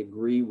necessarily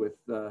agree with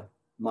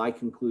my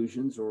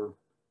conclusions or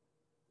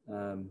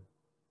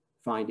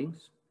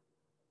findings.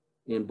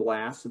 And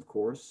BLAST, of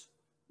course,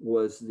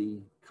 was the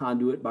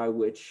conduit by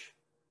which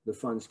the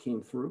funds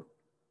came through.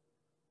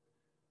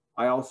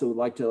 I also would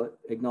like to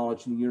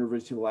acknowledge the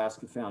University of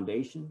Alaska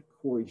Foundation,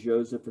 Corey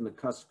Joseph and the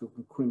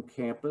Kuskokwim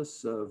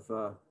campus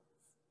of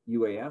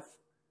UAF,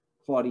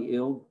 Claudia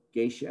Ill,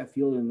 Gay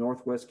Sheffield and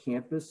Northwest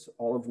Campus,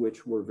 all of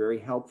which were very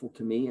helpful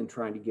to me in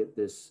trying to get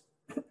this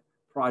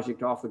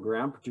project off the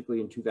ground,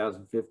 particularly in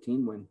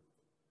 2015 when,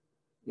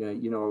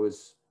 I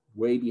was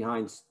way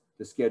behind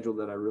the schedule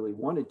that I really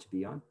wanted to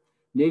be on.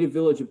 Native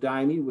Village of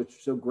Diomede,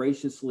 which so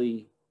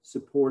graciously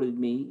supported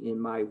me in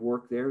my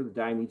work there, the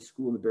Diomede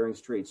School in the Bering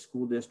Strait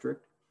School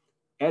District,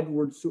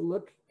 Edward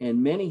Sulik,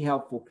 and many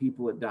helpful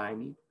people at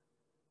Diomede,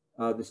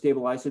 the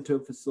Stable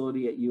Isotope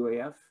Facility at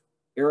UAF,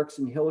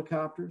 Erickson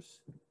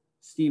Helicopters,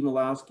 Steve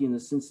Malowski in the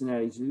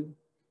Cincinnati Zoo,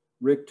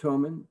 Rick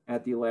Toman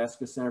at the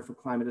Alaska Center for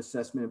Climate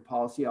Assessment and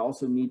Policy. I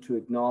also need to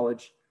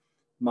acknowledge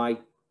my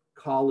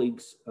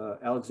colleagues,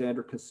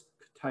 Alexandra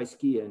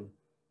Kataisky and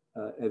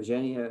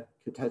Evgenia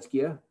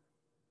Katatskia,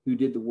 who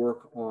did the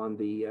work on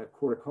the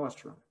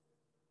corticostrum.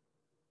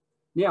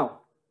 Now,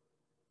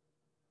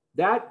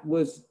 that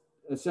was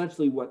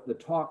essentially what the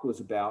talk was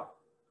about.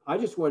 I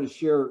just want to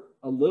share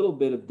a little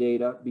bit of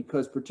data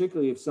because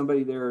particularly if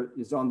somebody there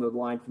is on the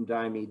line from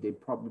Diomede,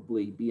 they'd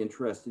probably be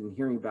interested in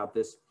hearing about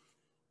this.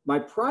 My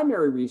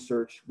primary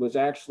research was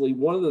actually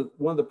one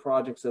of the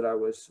projects that I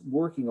was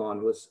working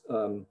on was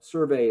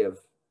survey of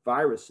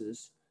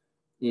viruses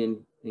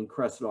in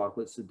crested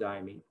auklets of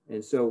Diomede.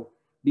 And so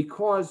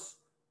because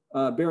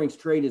Bering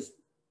Strait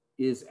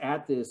is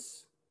at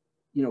this,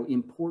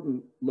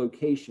 important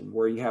location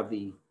where you have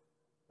the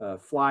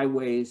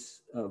flyways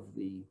of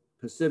the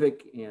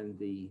Pacific and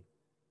the,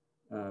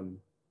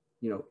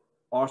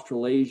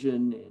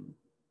 Australasian and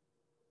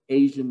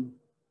Asian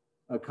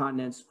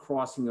continents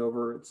crossing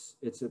over.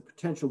 It's a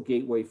potential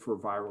gateway for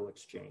viral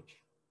exchange.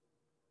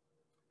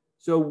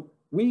 So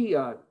we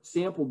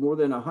sampled more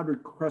than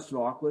 100 crested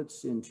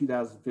auklets in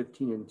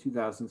 2015 and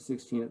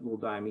 2016 at Little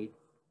Diomede.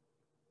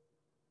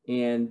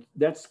 And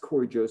that's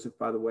Corey Joseph,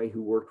 by the way,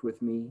 who worked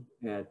with me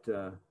at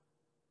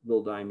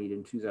Little Diomede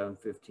in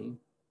 2015.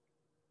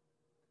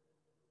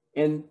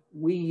 And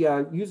we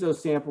use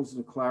those samples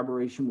in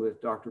collaboration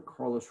with Dr.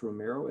 Carlos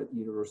Romero at the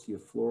University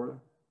of Florida.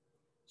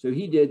 So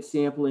he did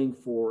sampling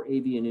for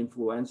avian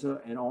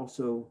influenza and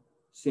also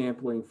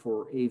sampling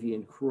for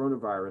avian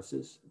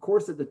coronaviruses. Of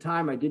course, at the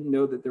time, I didn't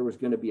know that there was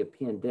going to be a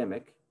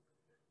pandemic.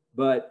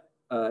 But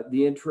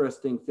the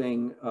interesting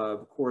thing,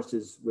 of course,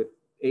 is with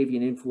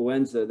avian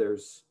influenza,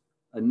 there's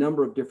a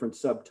number of different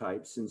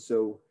subtypes. And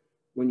so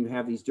when you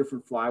have these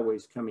different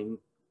flyways coming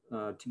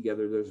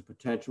together, there's a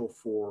potential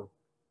for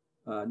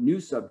new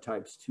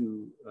subtypes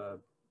to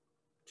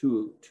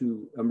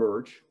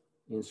emerge.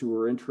 And so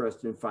we're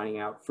interested in finding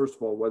out, first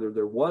of all, whether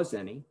there was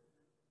any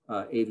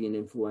avian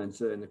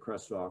influenza in the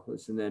crested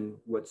auklets, and then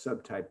what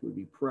subtype would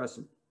be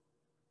present.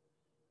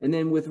 And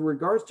then with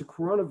regards to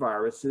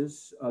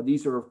coronaviruses,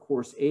 these are, of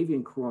course,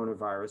 avian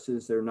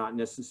coronaviruses. They're not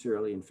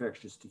necessarily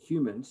infectious to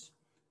humans,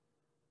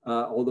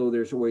 although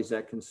there's always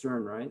that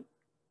concern, right?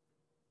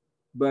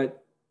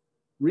 But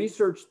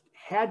research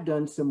had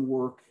done some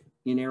work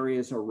in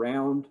areas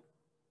around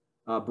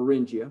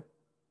Beringia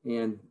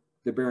and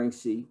the Bering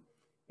Sea,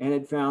 and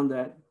had found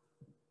that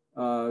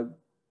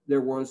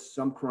there was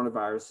some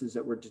coronaviruses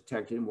that were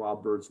detected in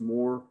wild birds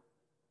more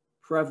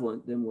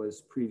prevalent than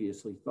was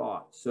previously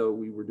thought. So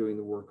we were doing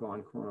the work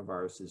on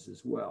coronaviruses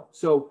as well.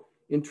 So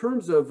in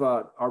terms of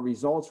our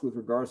results with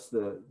regards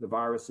to the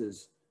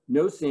viruses,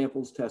 no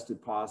samples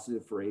tested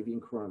positive for avian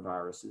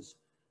coronaviruses.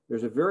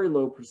 There's a very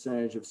low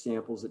percentage of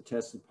samples that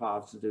tested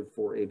positive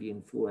for avian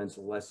influenza,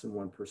 less than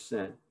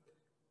 1%.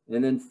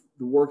 And then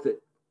the work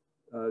that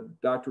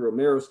Dr.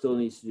 Romero still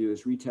needs to do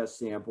is retest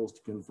samples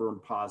to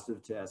confirm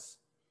positive tests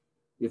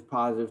if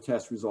positive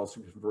test results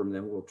are confirmed,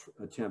 then we'll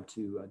attempt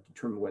to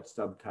determine what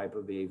subtype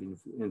of avian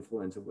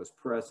influenza was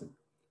present.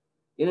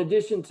 In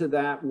addition to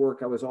that work,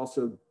 I was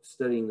also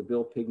studying the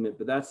bill pigment,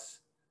 but that's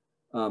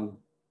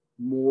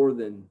more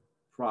than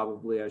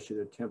probably I should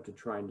attempt to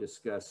try and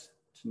discuss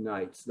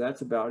tonight. So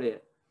that's about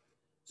it.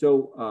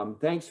 So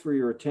thanks for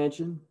your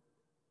attention.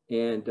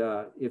 And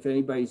if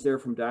anybody's there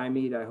from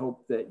Diomede, I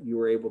hope that you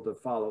were able to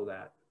follow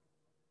that.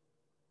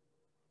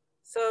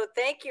 So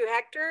thank you,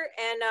 Hector.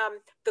 And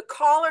the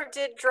caller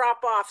did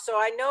drop off. So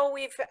I know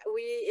it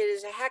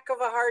is a heck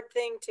of a hard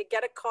thing to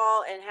get a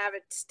call and have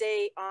it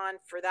stay on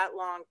for that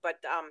long,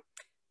 but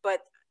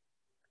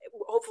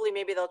hopefully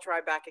maybe they'll try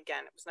back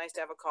again. It was nice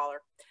to have a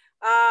caller.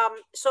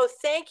 So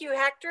thank you,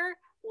 Hector.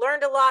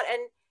 Learned a lot.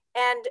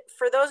 And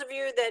for those of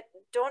you that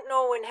don't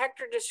know, when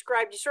Hector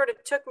described, you sort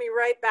of took me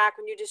right back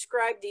when you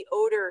described the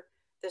odor,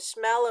 the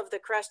smell of the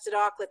crested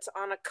auklets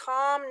on a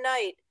calm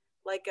night,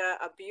 like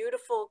a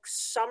beautiful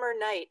summer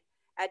night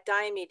at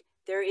Diomede.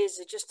 There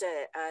is just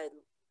a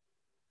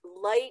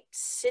light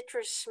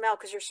citrus smell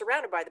because you're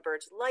surrounded by the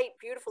birds. Light,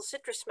 beautiful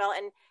citrus smell.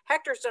 And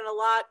Hector's done a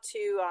lot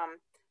to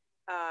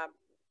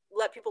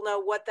let people know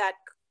what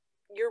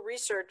your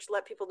research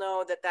let people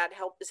know that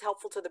is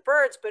helpful to the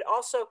birds, but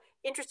also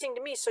interesting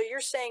to me. So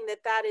you're saying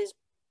that is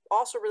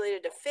also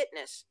related to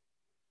fitness.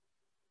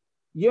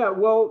 Yeah,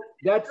 well,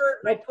 that's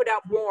put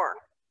out more.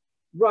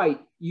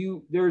 Right.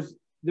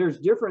 There's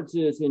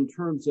differences in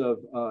terms of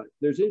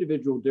there's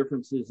individual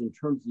differences in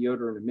terms of the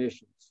odor and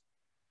emissions,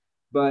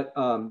 but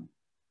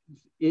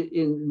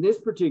in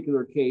this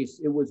particular case,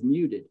 it was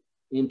muted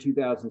in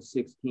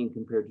 2016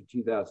 compared to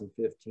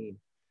 2015.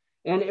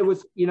 And it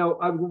was,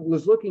 I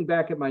was looking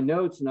back at my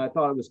notes and I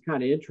thought it was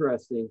kind of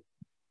interesting.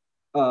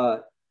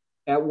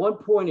 At one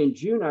point in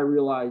June, I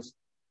realized,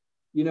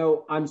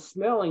 I'm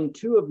smelling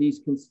two of these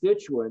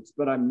constituents,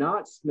 but I'm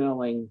not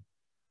smelling,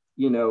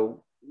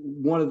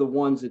 one of the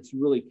ones that's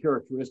really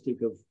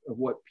characteristic of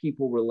what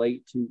people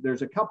relate to.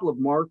 There's a couple of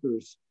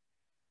markers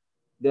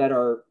that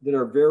are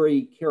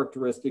very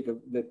characteristic of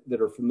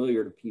that are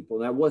familiar to people.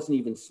 And I wasn't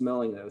even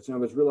smelling those. And I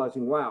was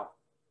realizing, wow,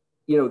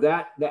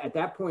 that at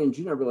that point in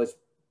June, I realized,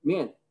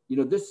 man,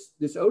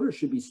 this odor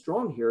should be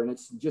strong here, and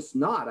it's just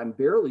not. I'm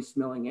barely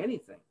smelling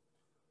anything.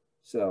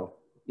 So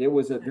it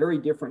was a very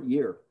different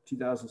year.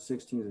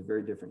 2016 is a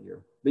very different year.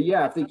 But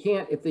yeah,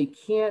 if they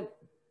can't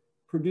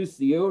produce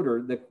the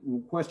odor, the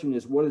question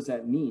is, what does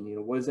that mean?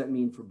 What does that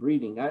mean for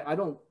breeding? I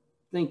don't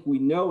think we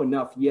know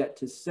enough yet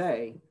to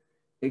say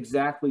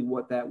exactly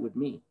what that would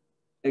mean,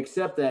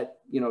 except that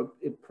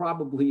it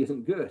probably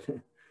isn't good.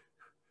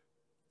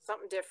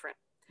 Something different.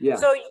 Yeah.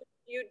 So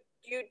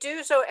you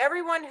do. So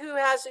everyone who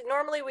has,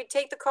 normally we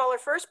take the caller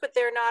first, but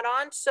they're not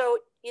on. So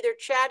either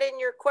chat in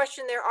your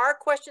question. There are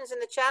questions in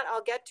the chat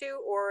I'll get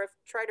to, or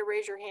try to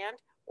raise your hand,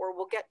 or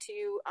we'll get to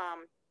you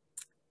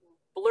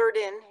blurred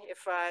in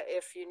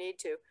if you need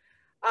to.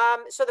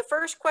 So the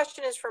first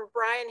question is from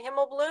Brian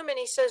Himmelblum, and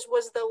he says,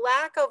 was the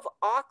lack of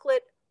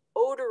auklet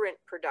odorant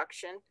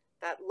production,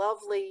 that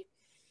lovely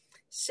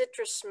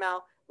citrus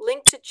smell,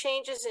 linked to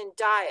changes in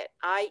diet,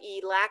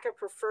 i.e. lack of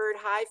preferred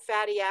high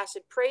fatty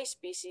acid prey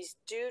species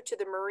due to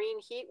the marine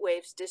heat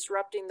waves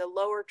disrupting the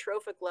lower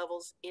trophic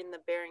levels in the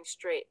Bering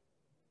Strait?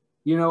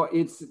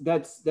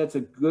 That's a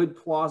good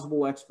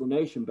plausible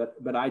explanation,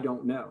 but I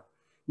don't know.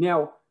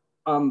 Now,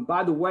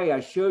 by the way, I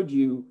showed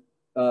you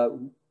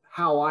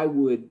how I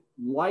would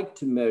like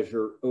to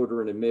measure odor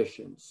and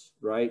emissions,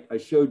 right? I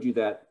showed you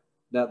that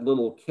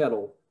little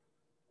kettle,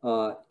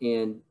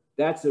 and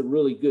that's a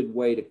really good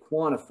way to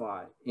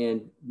quantify.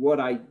 And what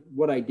I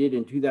did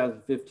in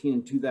 2015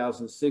 and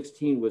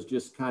 2016 was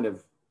just kind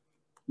of,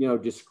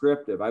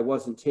 descriptive. I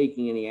wasn't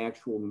taking any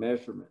actual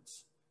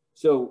measurements.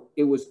 So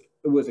it was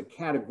a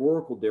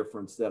categorical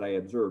difference that I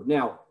observed.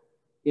 Now,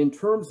 in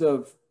terms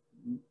of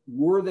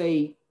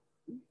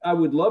I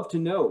would love to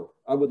know.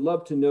 I would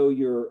love to know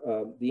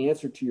the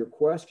answer to your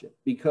question,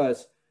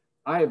 because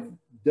I have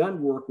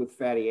done work with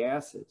fatty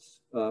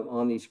acids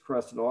on these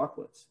crested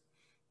auklets.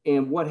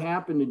 And what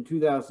happened in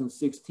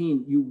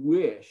 2016, you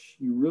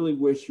really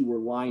wish you were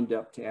lined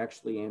up to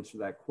actually answer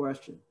that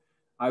question.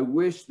 I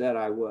wish that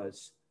I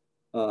was,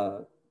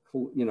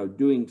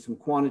 doing some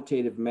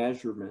quantitative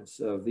measurements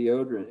of the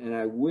odorant, and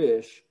I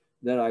wish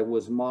that I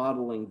was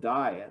modeling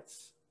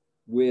diets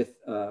with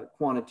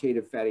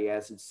quantitative fatty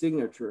acid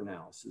signature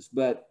analysis.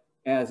 But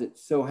as it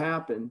so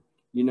happened,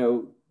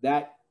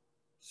 that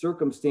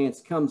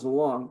circumstance comes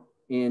along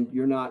and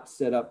you're not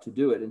set up to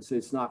do it. And so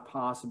it's not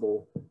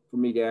possible for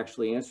me to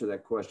actually answer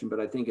that question, but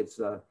I think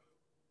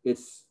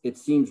it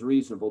seems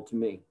reasonable to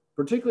me,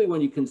 particularly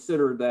when you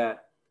consider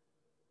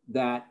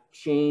that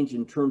change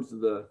in terms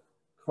of the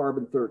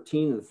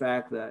carbon-13 and the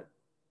fact that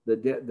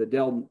the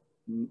del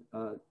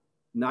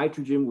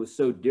nitrogen was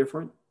so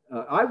different.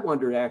 I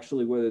wondered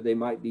actually whether they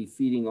might be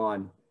feeding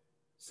on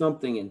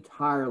something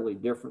entirely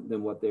different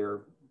than what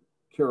they're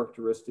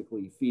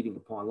characteristically feeding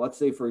upon. Let's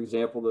say, for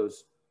example,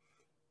 those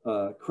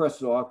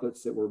crested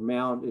auklets that were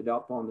mounted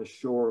up on the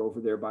shore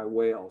over there by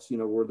whales,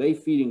 were they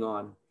feeding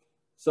on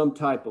some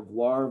type of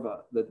larva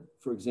that,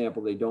 for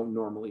example, they don't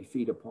normally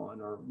feed upon?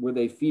 Or were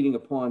they feeding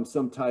upon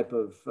some type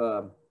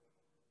of,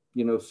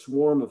 you know,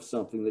 swarm of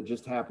something that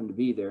just happened to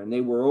be there, and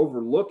they were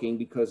overlooking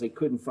because they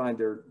couldn't find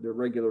their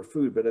regular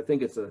food? But I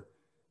think it's an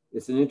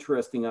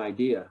interesting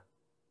idea,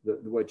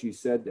 what you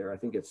said there. I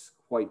think it's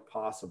quite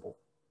possible,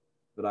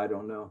 but I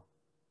don't know.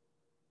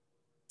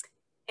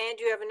 And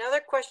you have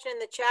another question in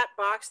the chat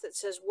box that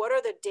says, what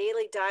are the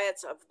daily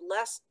diets of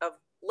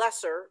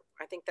lesser,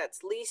 I think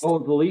that's least. Oh,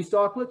 the least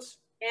auklets?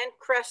 And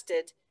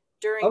crested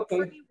during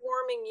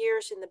pre-warming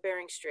years in the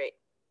Bering Strait.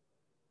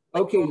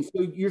 Like okay,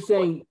 so you're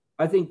saying,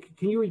 I think,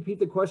 can you repeat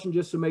the question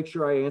just to make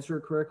sure I answer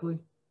it correctly?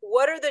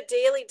 What are the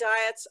daily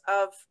diets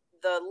of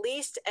the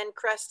least and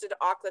crested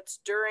auklets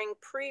during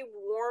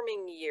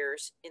pre-warming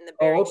years in the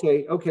Bering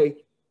Strait? Okay.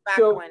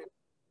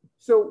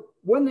 So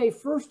when they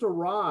first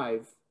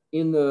arrive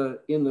in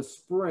the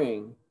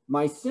spring,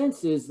 my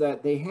sense is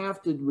that they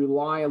have to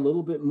rely a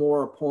little bit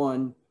more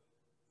upon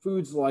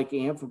foods like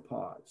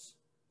amphipods.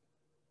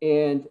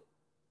 And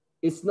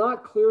it's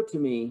not clear to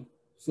me,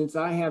 since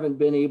I haven't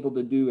been able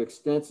to do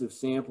extensive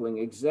sampling,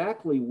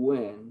 exactly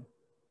when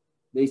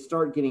they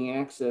start getting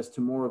access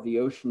to more of the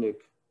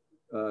oceanic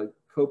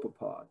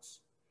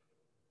copepods.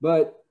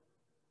 But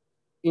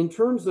in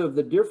terms of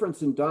the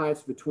difference in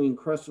diets between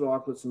crested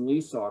auklets and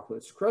least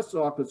auklets,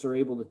 crested auklets are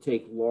able to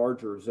take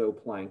larger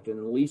zooplankton,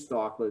 and least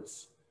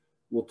auklets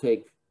will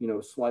take, you know,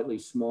 slightly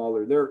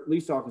smaller. Their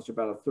least auklets are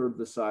about a third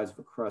the size of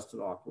a crested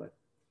auklet.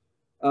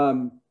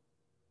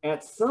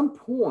 At some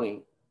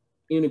point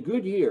in a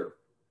good year,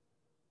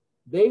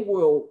 they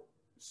will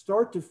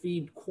start to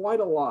feed quite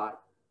a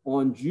lot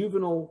on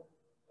juvenile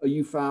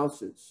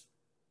euphausids.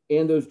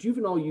 And those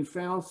juvenile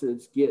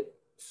euphausids get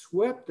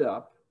swept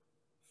up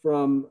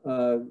from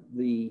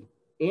the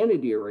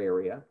anadir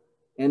area,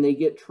 and they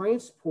get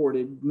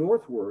transported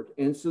northward.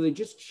 And so they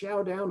just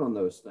chow down on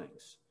those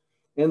things.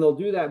 And they'll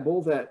do that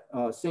both at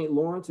St.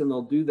 Lawrence, and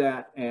they'll do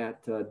that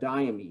at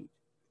Diomede.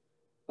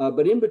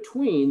 But in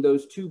between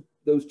those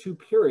two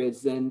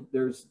periods, then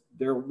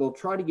they'll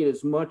try to get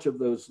as much of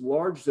those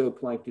large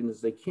zooplankton as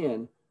they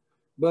can.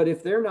 But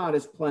if they're not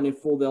as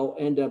plentiful, they'll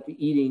end up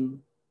eating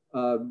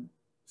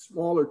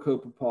smaller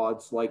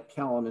copepods like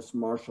Calanus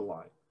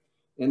marshalli.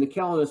 And the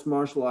Calanus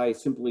marshalli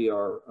simply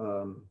are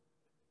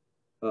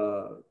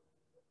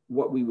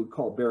what we would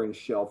call Bering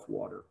shelf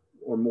water,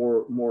 or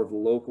more of the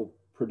local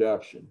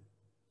production.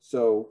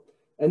 So,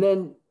 and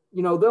then,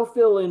 you know, they'll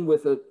fill in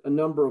with a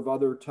number of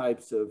other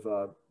types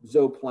of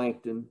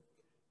zooplankton.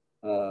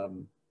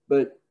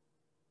 But,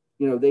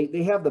 you know,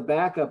 they have the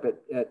backup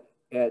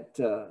at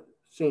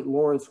St.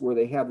 Lawrence, where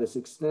they have this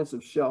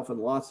extensive shelf and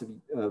lots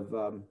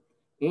of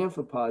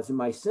amphipods. And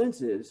my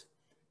sense is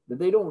that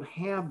they don't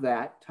have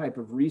that type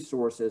of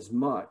resource as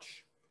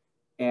much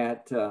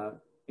at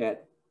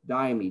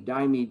Diomede.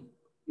 Diomede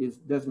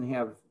doesn't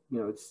have, you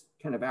know, it's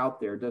kind of out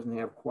there, doesn't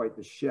have quite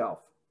the shelf.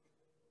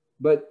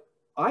 But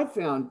I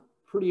found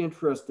pretty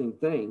interesting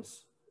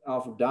things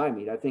off of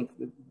Diomede. I think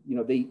that, you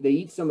know, they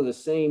eat some of the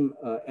same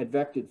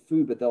advected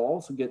food, but they'll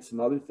also get some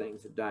other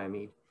things at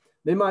Diomede.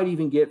 They might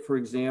even get, for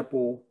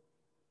example,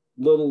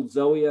 little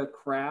zoea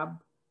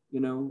crab, you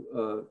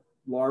know,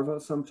 larvae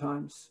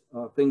sometimes,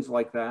 things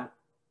like that.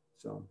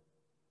 So,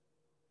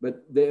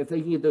 but if they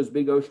can get those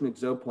big oceanic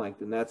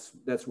zooplankton,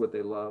 that's what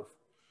they love.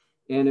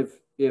 And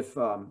if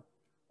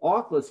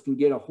auklets can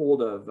get a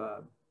hold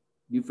of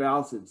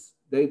euphausids,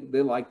 they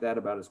like that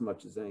about as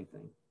much as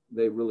anything.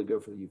 They really go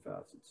for the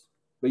euphausids.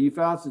 But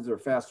euphausids are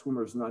fast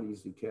swimmers, not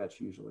easy to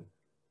catch usually.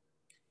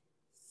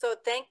 So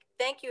thank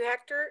you,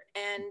 Hector.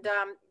 And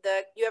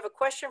you have a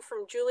question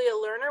from Julia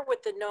Lerner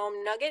with the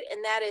Gnome Nugget,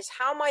 and that is,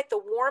 how might the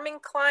warming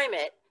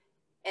climate,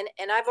 and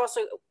I've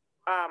also,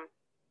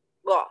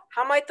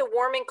 how might the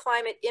warming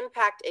climate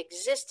impact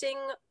existing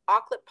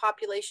auklet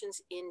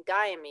populations in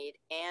Diomede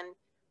and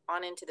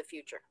on into the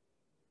future?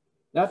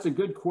 That's a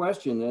good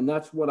question, and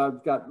that's what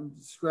I've got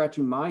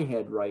scratching my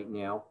head right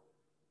now.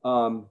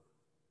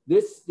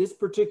 This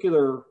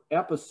particular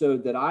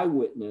episode that I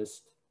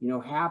witnessed, you know,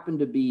 happened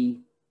to be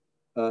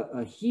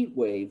a heat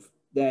wave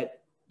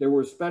that there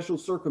were special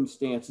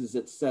circumstances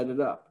that set it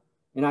up.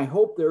 And I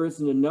hope there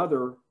isn't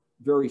another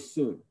very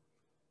soon.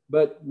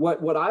 But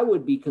what I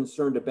would be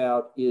concerned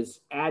about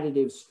is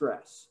additive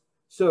stress.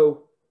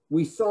 So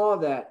we saw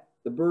that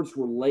the birds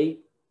were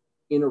late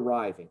in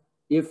arriving,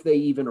 if they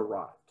even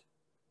arrived.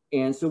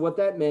 And so what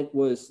that meant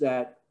was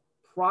that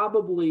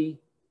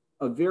probably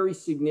a very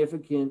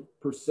significant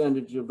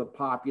percentage of the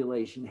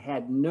population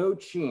had no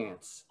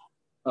chance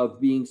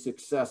of being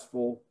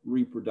successful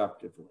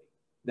reproductively.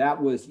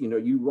 That was, you know,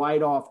 you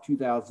write off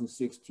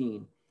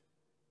 2016.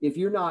 If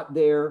you're not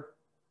there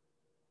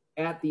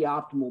at the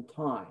optimal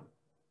time,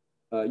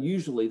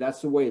 usually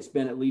that's the way it's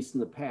been, at least in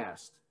the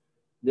past,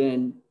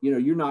 then, you know,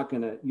 you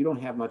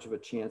don't have much of a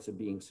chance of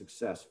being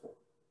successful.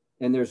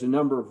 And there's a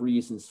number of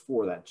reasons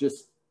for that.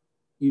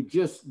 You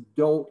just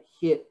don't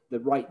hit the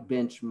right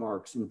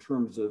benchmarks in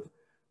terms of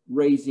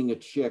raising a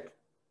chick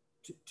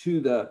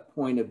to the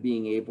point of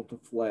being able to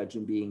fledge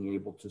and being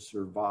able to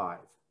survive.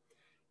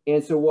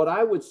 And so what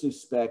I would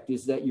suspect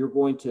is that you're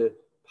going to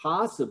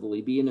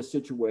possibly be in a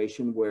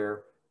situation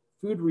where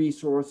food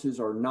resources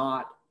are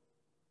not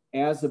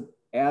as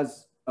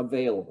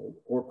available,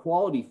 or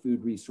quality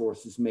food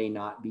resources may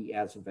not be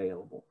as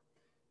available.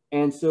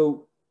 And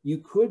so you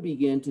could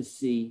begin to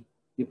see,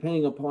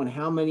 depending upon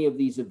how many of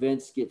these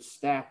events get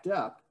stacked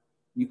up,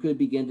 you could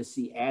begin to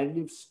see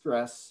additive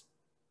stress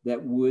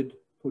that would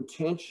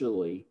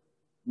potentially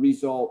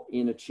result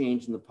in a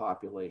change in the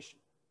population.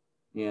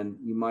 And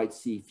you might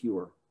see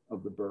fewer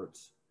of the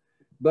birds.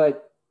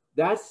 But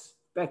that's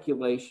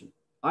speculation.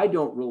 I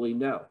don't really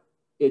know.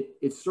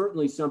 It's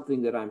certainly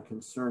something that I'm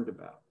concerned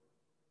about.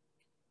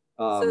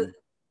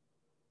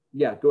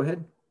 Yeah, go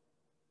ahead.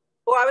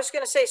 Well, I was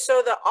going to say,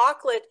 so the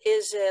auklet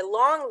is a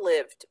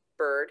long-lived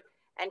bird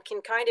and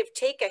can kind of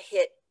take a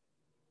hit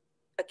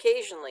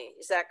occasionally.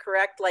 Is that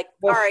correct? Like,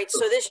 well, all right,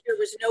 so this year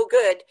was no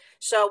good.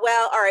 So,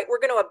 well, all right, we're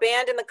going to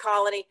abandon the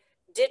colony,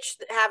 ditch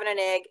having an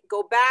egg,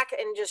 go back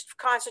and just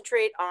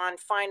concentrate on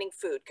finding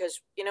food,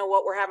 because you know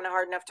what, we're having a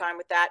hard enough time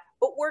with that,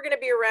 but we're going to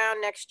be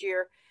around next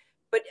year.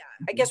 But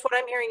I guess what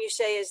I'm hearing you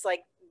say is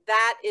like,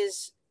 that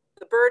is,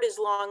 the bird is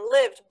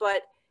long-lived,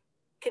 but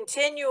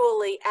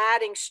continually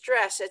adding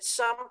stress, at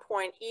some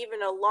point,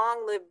 even a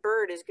long-lived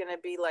bird is going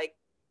to be like,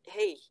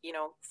 hey, you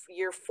know,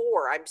 year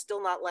 4, I'm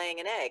still not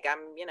laying an egg. I'm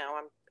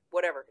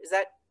whatever. Is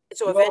that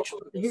so? Well,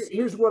 eventually,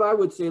 here's what I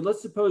would say.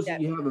 Let's suppose that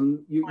you have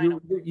them.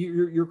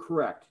 You're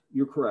correct.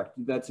 You're correct.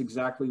 That's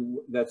exactly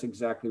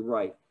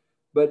right.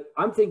 But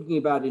I'm thinking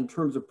about it in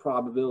terms of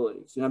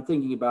probabilities, and I'm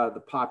thinking about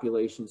the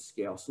population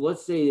scale. So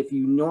let's say if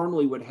you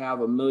normally would have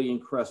 1 million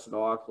crested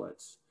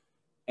auklets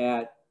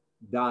at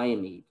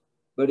Diomede,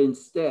 but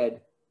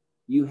instead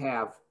you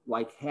have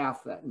like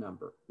half that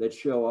number that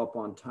show up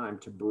on time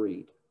to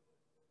breed.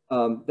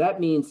 That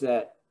means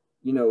that,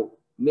 you know,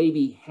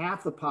 maybe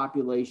half the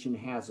population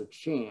has a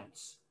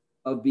chance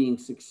of being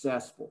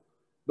successful.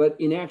 But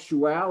in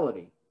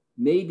actuality,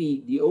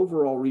 maybe the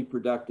overall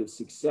reproductive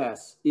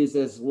success is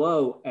as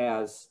low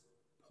as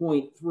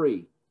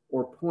 0.3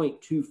 or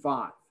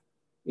 0.25.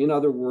 In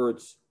other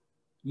words,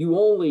 you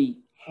only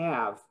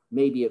have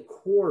maybe a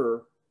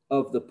quarter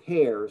of the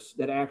pairs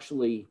that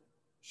actually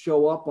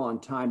show up on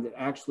time that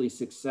actually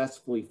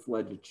successfully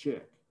fledge a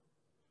chick.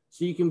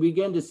 So you can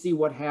begin to see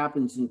what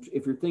happens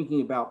if you're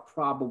thinking about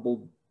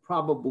probabilistic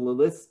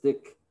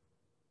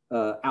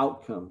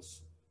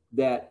outcomes,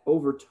 that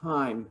over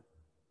time,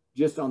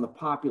 just on the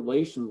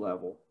population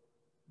level,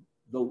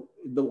 the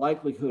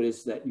likelihood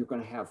is that you're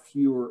going to have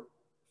fewer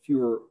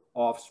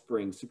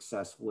offspring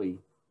successfully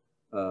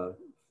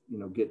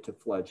get to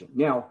fledging.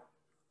 Now,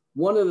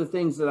 one of the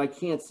things that I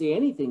can't say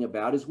anything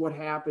about is what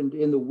happened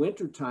in the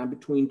wintertime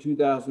between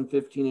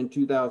 2015 and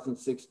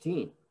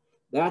 2016.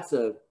 That's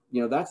a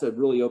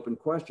really open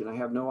question. I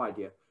have no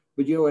idea.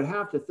 But you would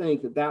have to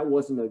think that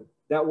wasn't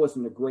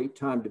a great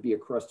time to be a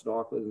crested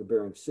auklet in the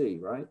Bering Sea,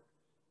 right?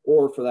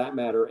 Or for that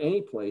matter,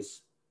 any place,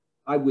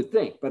 I would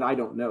think, but I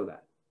don't know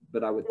that.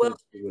 But I would think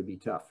it would be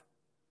tough.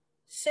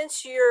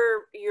 Since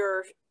your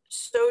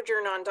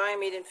sojourn on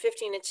Diomede in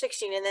 15 and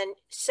 16, and then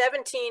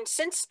 17,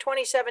 since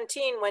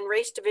 2017, when NOAA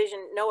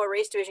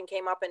Race Division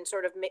came up and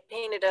sort of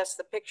painted us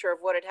the picture of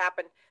what had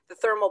happened, the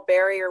thermal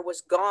barrier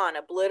was gone,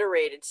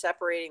 obliterated,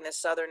 separating the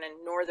southern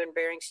and northern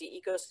Bering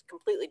Sea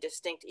completely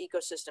distinct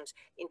ecosystems.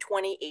 In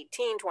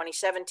 2018,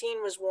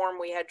 2017 was warm,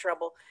 we had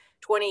trouble.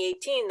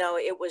 2018, though,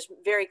 it was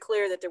very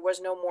clear that there was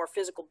no more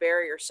physical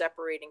barrier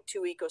separating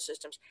two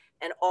ecosystems,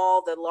 and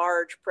all the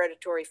large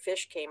predatory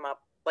fish came up,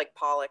 like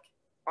pollock,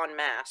 en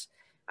masse.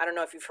 I don't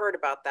know if you've heard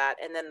about that.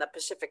 And then the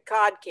Pacific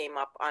cod came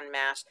up en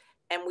masse.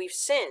 And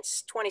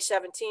since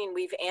 2017,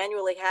 we've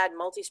annually had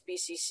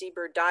multi-species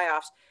seabird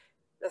die-offs.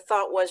 The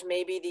thought was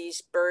maybe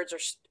these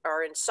birds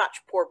are in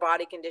such poor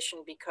body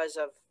condition because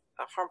of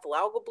a harmful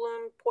algal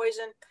bloom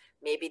poison.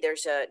 Maybe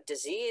there's a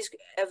disease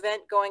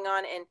event going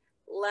on. And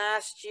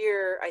last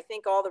year, I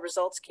think all the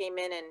results came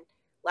in, and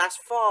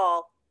last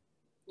fall,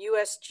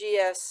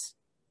 USGS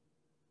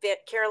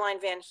Caroline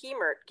Van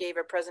Hemert gave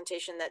a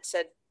presentation that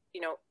said,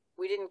 you know,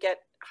 we didn't get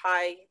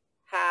high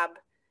HAB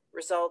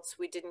results.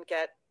 We didn't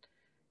get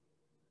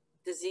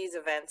disease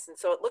events. And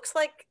so it looks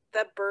like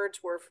the birds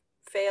were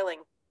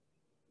failing.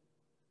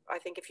 I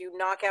think if you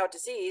knock out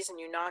disease and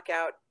you knock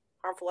out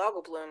harmful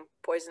algal bloom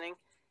poisoning,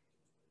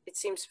 it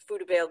seems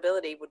food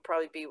availability would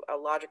probably be a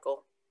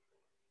logical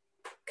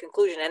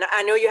conclusion. And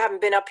I know you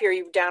haven't been up here,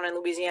 you're down in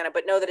Louisiana,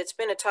 but know that it's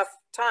been a tough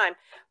time.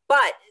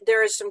 But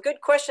there is some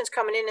good questions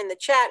coming in the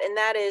chat, and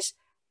that is,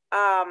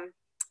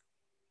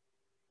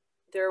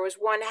 there was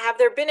one, have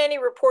there been any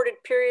reported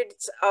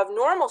periods of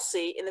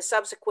normalcy in the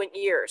subsequent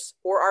years,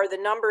 or are the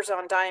numbers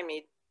on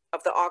Diomede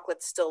of the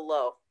auklets still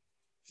low?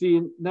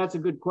 See, that's a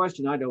good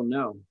question. I don't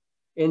know.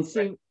 And see,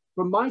 right,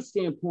 from my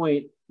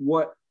standpoint,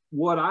 what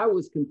I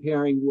was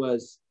comparing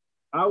was,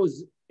 I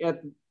was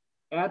at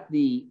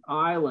the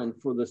island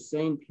for the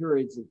same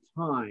periods of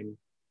time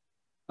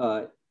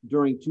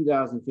during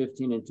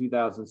 2015 and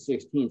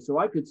 2016. So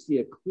I could see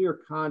a clear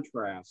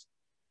contrast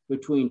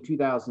between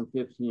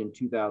 2015 and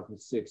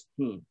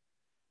 2016.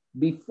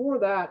 Before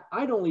that,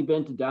 I'd only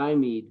been to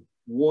Diomede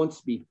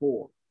once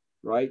before,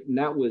 right? And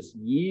that was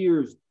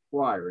years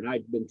prior. And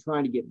I'd been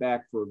trying to get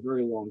back for a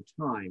very long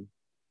time.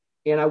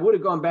 And I would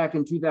have gone back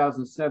in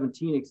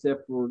 2017,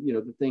 except for, you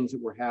know, the things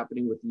that were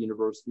happening with the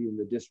university and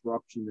the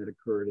disruption that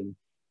occurred and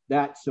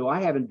that. So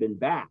I haven't been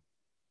back.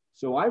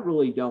 So I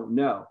really don't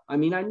know. I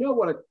mean, I know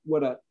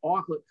what a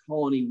auklet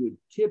colony would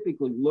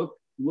typically look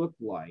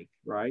like,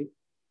 right?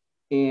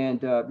 And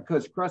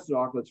because crested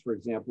auklets, for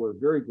example, are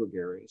very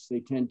gregarious.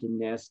 They tend to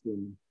nest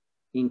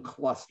in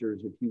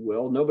clusters, if you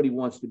will. Nobody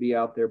wants to be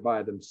out there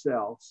by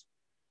themselves.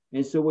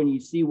 And so when you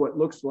see what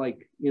looks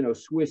like, you know,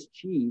 Swiss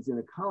cheese in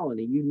a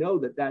colony, you know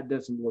that that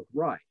doesn't look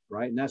right,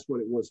 right? And that's what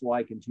it was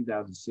like in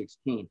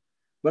 2016.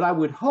 But I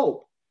would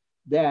hope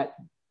that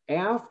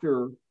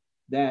after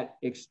that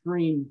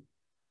extreme,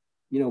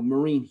 you know,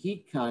 marine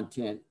heat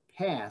content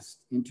passed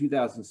in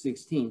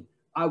 2016,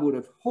 I would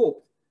have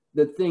hoped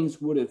that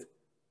things would have,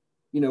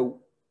 you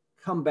know,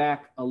 come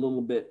back a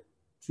little bit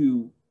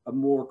to a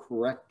more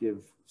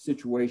corrective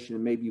situation,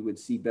 and maybe you would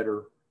see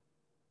better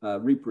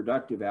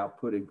reproductive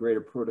output and greater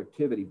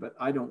productivity, but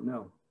I don't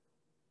know.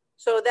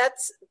 So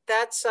that's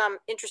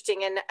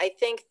interesting, and I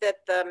think that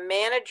the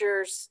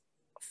managers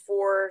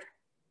for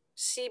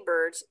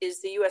seabirds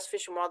is the U.S.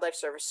 Fish and Wildlife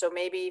Service. So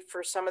maybe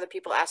for some of the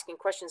people asking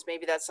questions,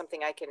 maybe that's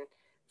something I can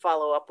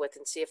follow up with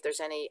and see if there's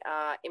any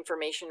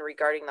information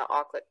regarding the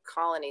auklet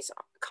colony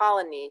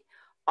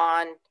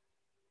on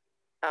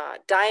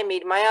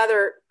Diomede. My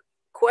other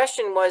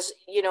question was,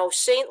 you know,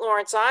 St.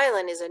 Lawrence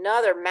Island is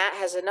another,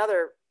 has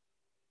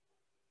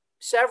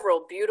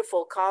several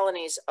beautiful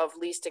colonies of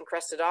least and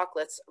crested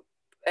auklets,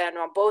 and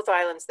on both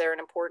islands they're an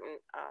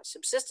important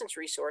subsistence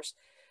resource.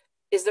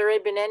 Is there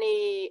been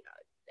any?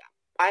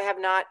 I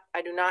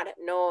do not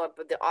know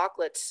about the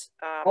auklets.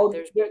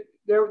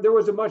 There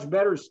was a much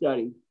better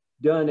study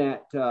done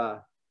at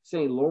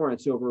St.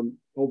 Lawrence over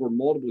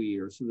multiple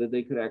years, so that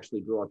they could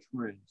actually draw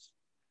trends,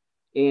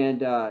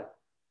 and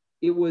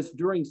it was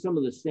during some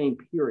of the same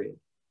period.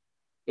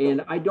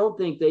 And I don't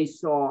think they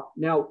saw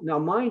now.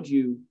 Mind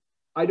you,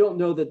 I don't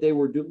know that they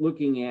were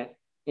looking at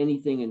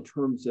anything in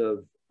terms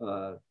of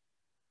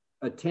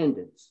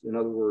attendance. In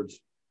other words,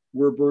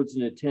 were birds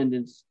in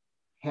attendance,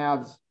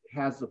 has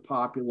the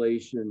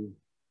population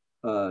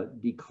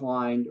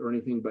declined or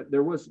anything? But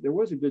there was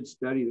a good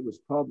study that was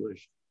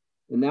published,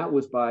 and that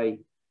was by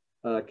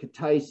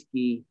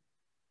Kataisky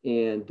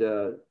and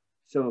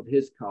some of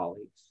his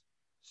colleagues.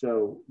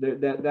 So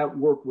that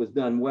work was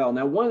done well.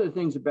 Now, one of the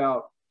things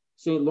about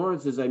St.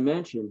 Lawrence, as I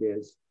mentioned,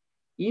 is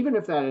even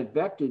if that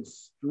advected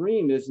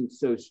stream isn't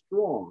so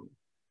strong,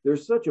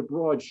 there's such a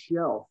broad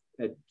shelf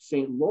at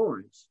St.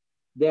 Lawrence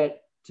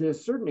that to a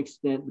certain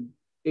extent,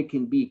 it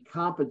can be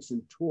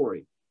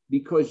compensatory,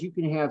 because you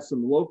can have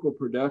some local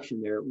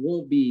production there. It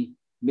won't be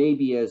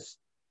maybe as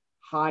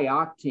high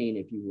octane,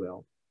 if you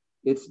will.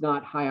 It's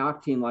not high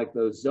octane like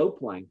those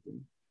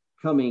zooplankton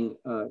coming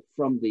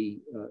from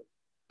the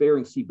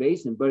Bering Sea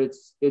basin, but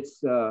it's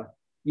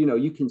you know,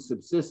 you can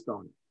subsist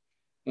on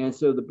it. And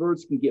so the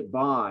birds can get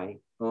by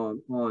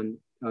on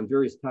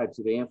various types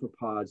of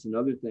amphipods and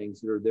other things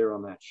that are there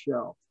on that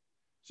shelf.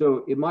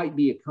 So it might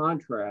be a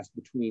contrast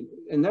between,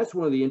 and that's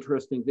one of the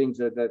interesting things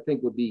that I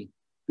think would be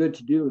good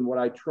to do. And what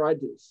I tried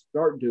to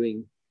start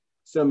doing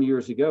some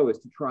years ago is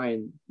to try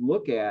and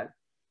look at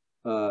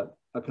a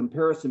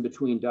comparison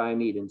between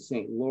Diomede and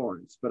St.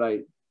 Lawrence. But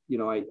I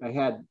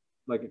had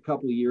like a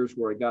couple of years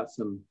where I got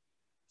some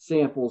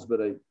samples,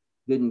 but I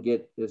didn't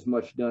get as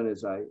much done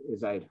as I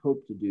had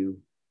hoped to do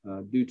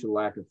due to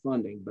lack of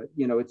funding. But,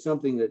 you know, it's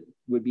something that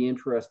would be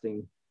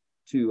interesting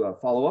to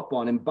follow up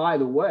on. And by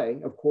the way,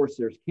 of course,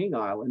 there's King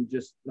Island,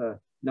 just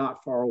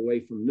not far away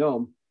from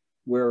Nome,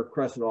 where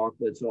crested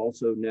auklets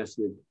also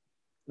nested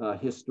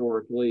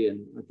historically.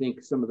 And I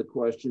think some of the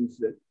questions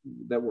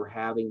that we're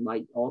having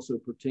might also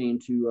pertain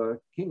to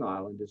King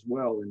Island as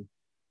well, and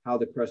how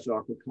the crested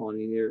auklet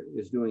colony there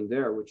is doing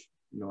there, which,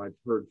 you know, I've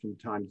heard from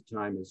time to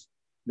time is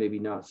maybe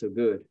not so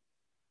good.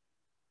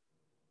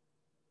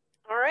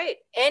 All right.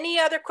 Any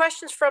other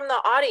questions from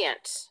the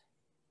audience?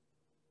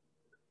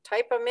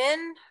 Type them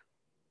in,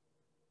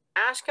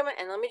 ask them,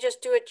 and let me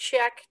just do a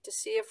check to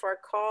see if our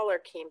caller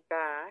came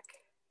back.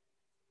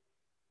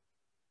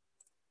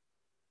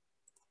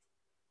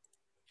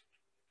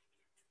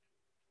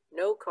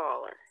 No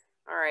caller.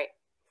 All right.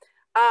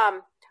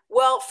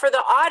 Well, for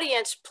the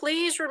audience,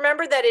 please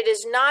remember that it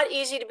is not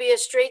easy to be a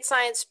straight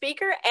science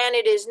speaker, and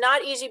it is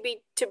not easy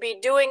to be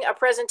doing a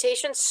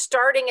presentation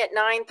starting at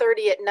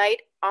 9:30 at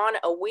night on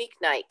a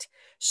weeknight.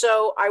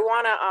 So I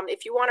want to,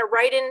 if you want to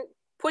write in,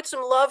 put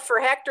some love for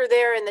Hector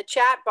there in the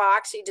chat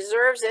box. He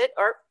deserves it.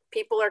 Or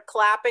people are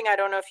clapping. I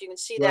don't know if you can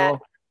see that.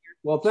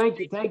 Well, thank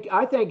you.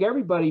 I thank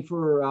everybody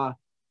for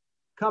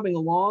coming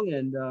along,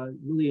 and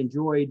really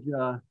enjoyed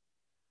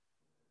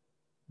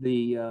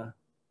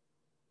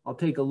I'll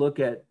take a look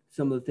at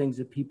some of the things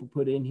that people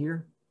put in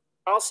here.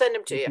 I'll send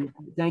them to you.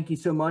 Thank you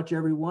so much,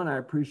 everyone. I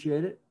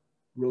appreciate it.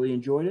 Really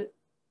enjoyed it.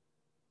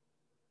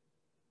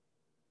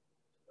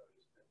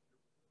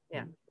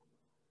 Yeah.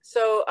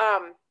 So,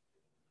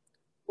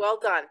 well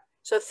done.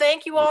 So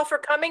thank you all for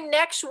coming.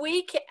 Next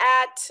week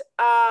at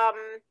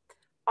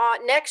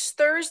next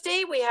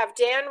Thursday, we have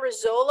Dan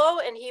Rizzolo,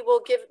 and he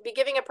will be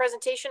giving a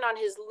presentation on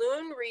his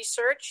loon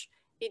research.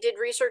 He did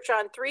research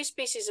on 3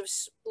 species of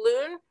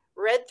loon: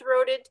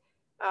 red-throated,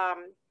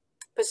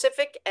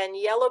 Pacific, and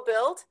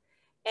yellow-billed,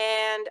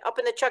 and up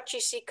in the Chukchi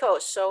Sea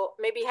coast. So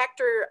maybe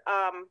Hector,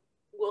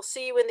 we'll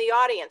see you in the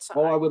audience.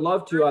 Oh, I would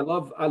love to. I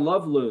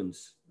love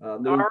loons. All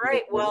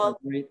right. Well,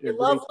 you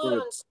love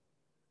loons.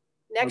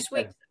 Next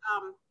week's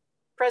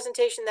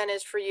presentation then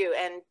is for you.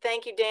 And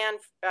thank you, Dan.